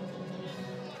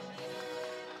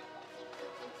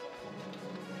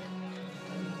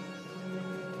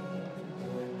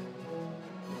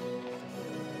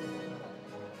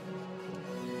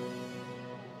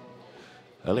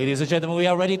 Ladies and gentlemen, we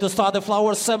are ready to start the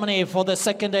flower ceremony for the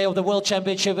 2nd day of the World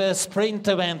Championship sprint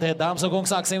event. Dāmas un kungi,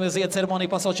 sāksim zied ceremoniju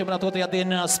pasaules čempionāta 2.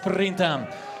 dienā sprintam.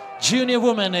 Junior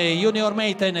women, junior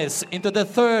meitenes, into the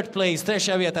 3rd place, 3.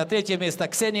 vietā, 3. miestā,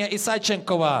 Ksenija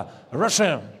Isaičenkovā,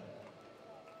 Russia.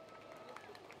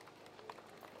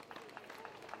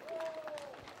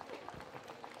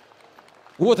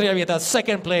 Otrajā vietā,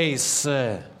 2nd place,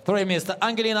 3. miestā,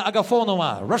 Angelina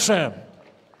Agafonova, Russia.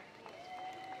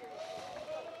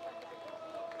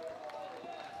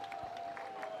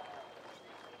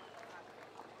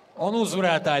 Un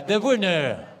uzvarētāji, the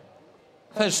winner.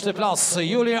 Førsteplass,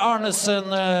 Julie Arnesen,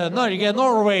 Norge,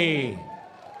 Norway.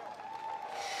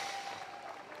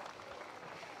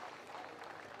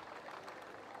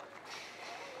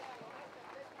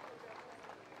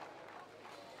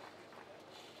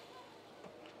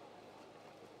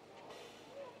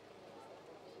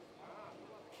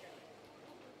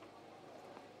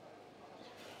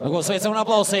 Sveicam un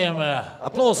aplausiem.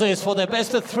 Applauses for the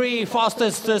best 3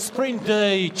 fastest sprint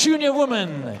junior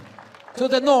women to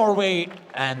the Norway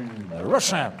and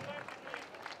Russia.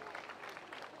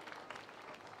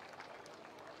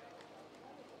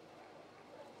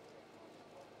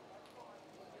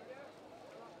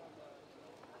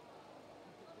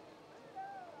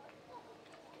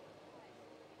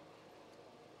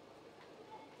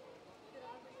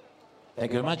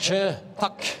 Thank you very much.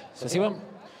 Tack, Cecilia.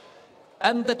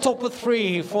 And the top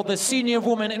 3 for the senior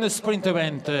women in the sprint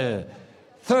event.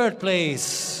 Third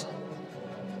place.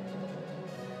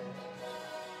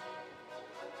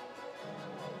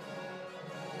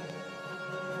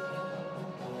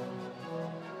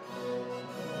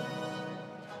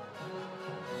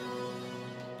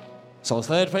 So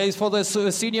third place for the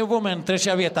senior woman,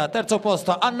 treća vieta, terzo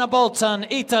posto, Anna Bolton,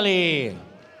 Italy.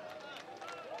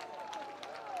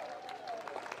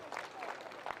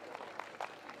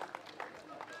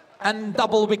 And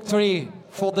double victory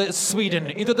for the Sweden.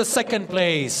 Into the second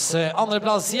place, andra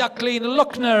plats, Jacqueline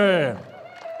Lochner.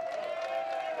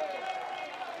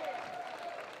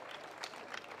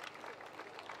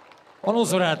 On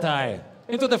uzvarētāji.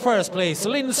 Into the first place,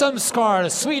 Linn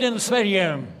Sömskar, Sweden,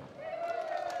 Sverige.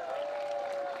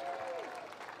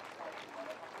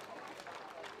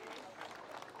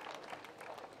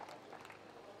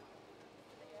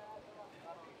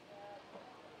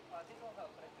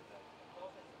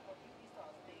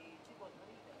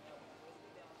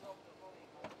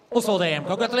 Osvaldheim,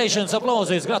 congratulations,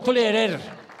 applauses, gratulerer.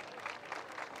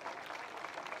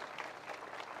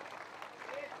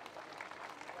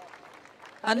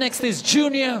 And next is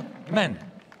junior men.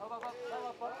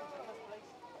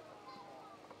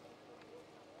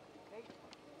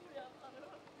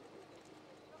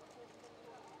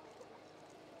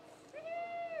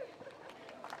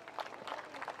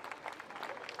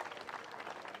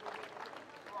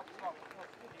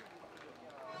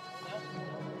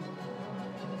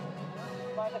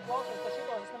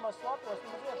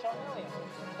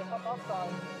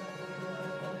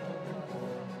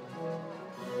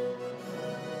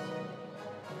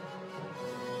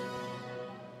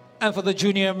 And for the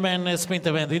junior men sprint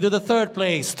event, into the third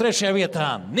place, treća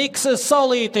vieta, Niks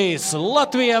Saulytis,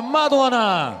 Latvia,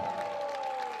 Madona.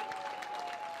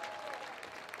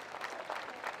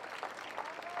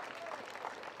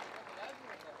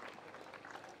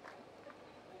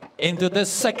 Into the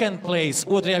second place,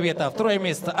 otrajā vietā, второе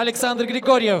место, Alexander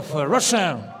Grigoriev,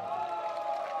 Russia.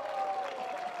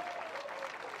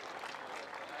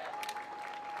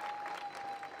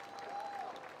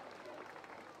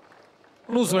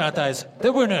 Uzvarētājs,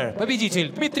 the winner,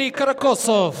 победитель, Dmitry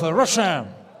Karakosov, Russia.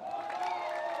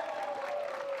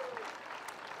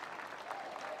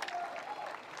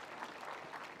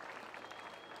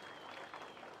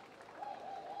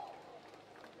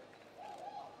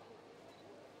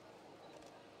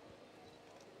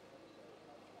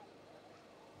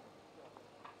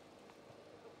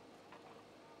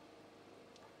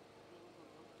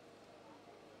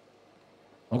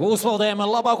 Uzvaldējam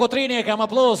labāko trīniekam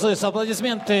aplausus,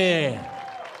 aplaudismenti.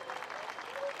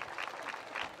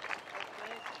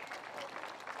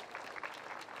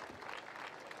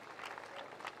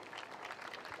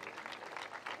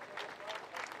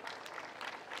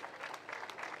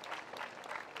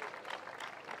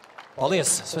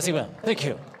 Paldies, спасибо. Thank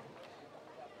you.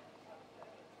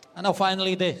 And now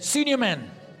finally the senior men.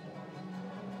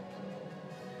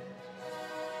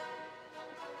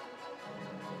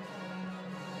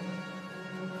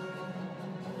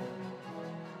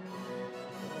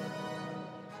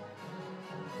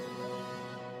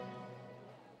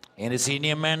 In the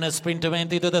senior men sprint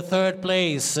event into the third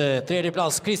place, tredje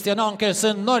plats, Christian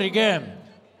Ankersen, Norge.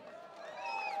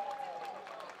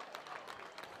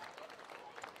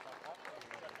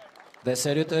 Det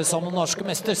ser ut som norsk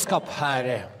mesterskap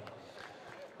her.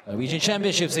 Norwegian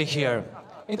Championships are here.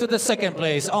 Into the second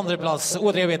place, andre plats,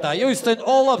 otrajā vietā, Jostein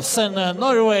Olafsen,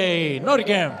 Norway,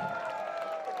 Norge.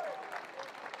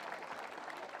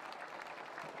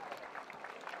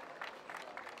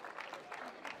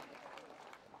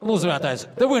 Uzvarētājs,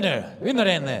 the winner,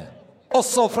 vinneren,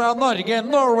 også fra Norge,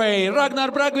 Norway,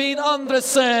 Ragnar Bragvin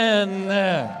Andresen.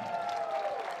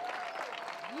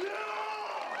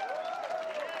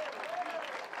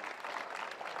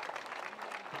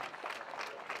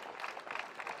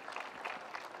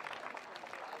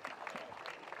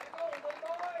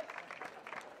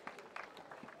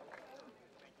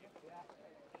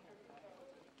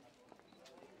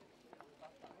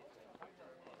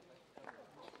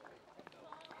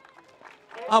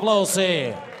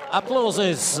 Applausi,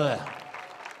 applauses.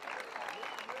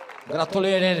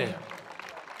 Gratulerer.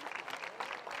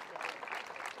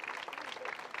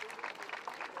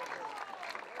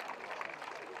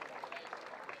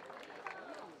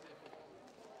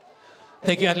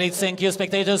 Thank you, athletes. Thank you,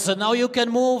 spectators. So now you can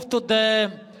move to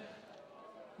the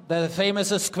famous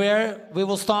square. We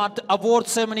will start award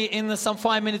ceremony in some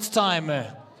 5 minutes time.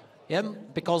 Yeah,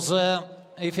 because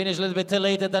we finished a little bit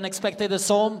later than expected.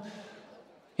 So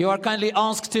you are kindly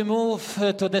asked to move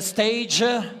to the stage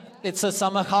It's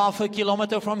some half a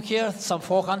kilometer from here, some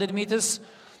 400 meters.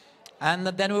 And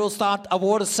then we will start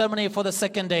award ceremony for the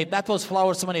second day. That was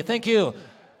flower ceremony. Thank you.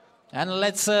 And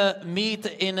let's meet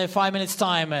in 5 minutes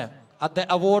time at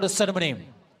the award ceremony.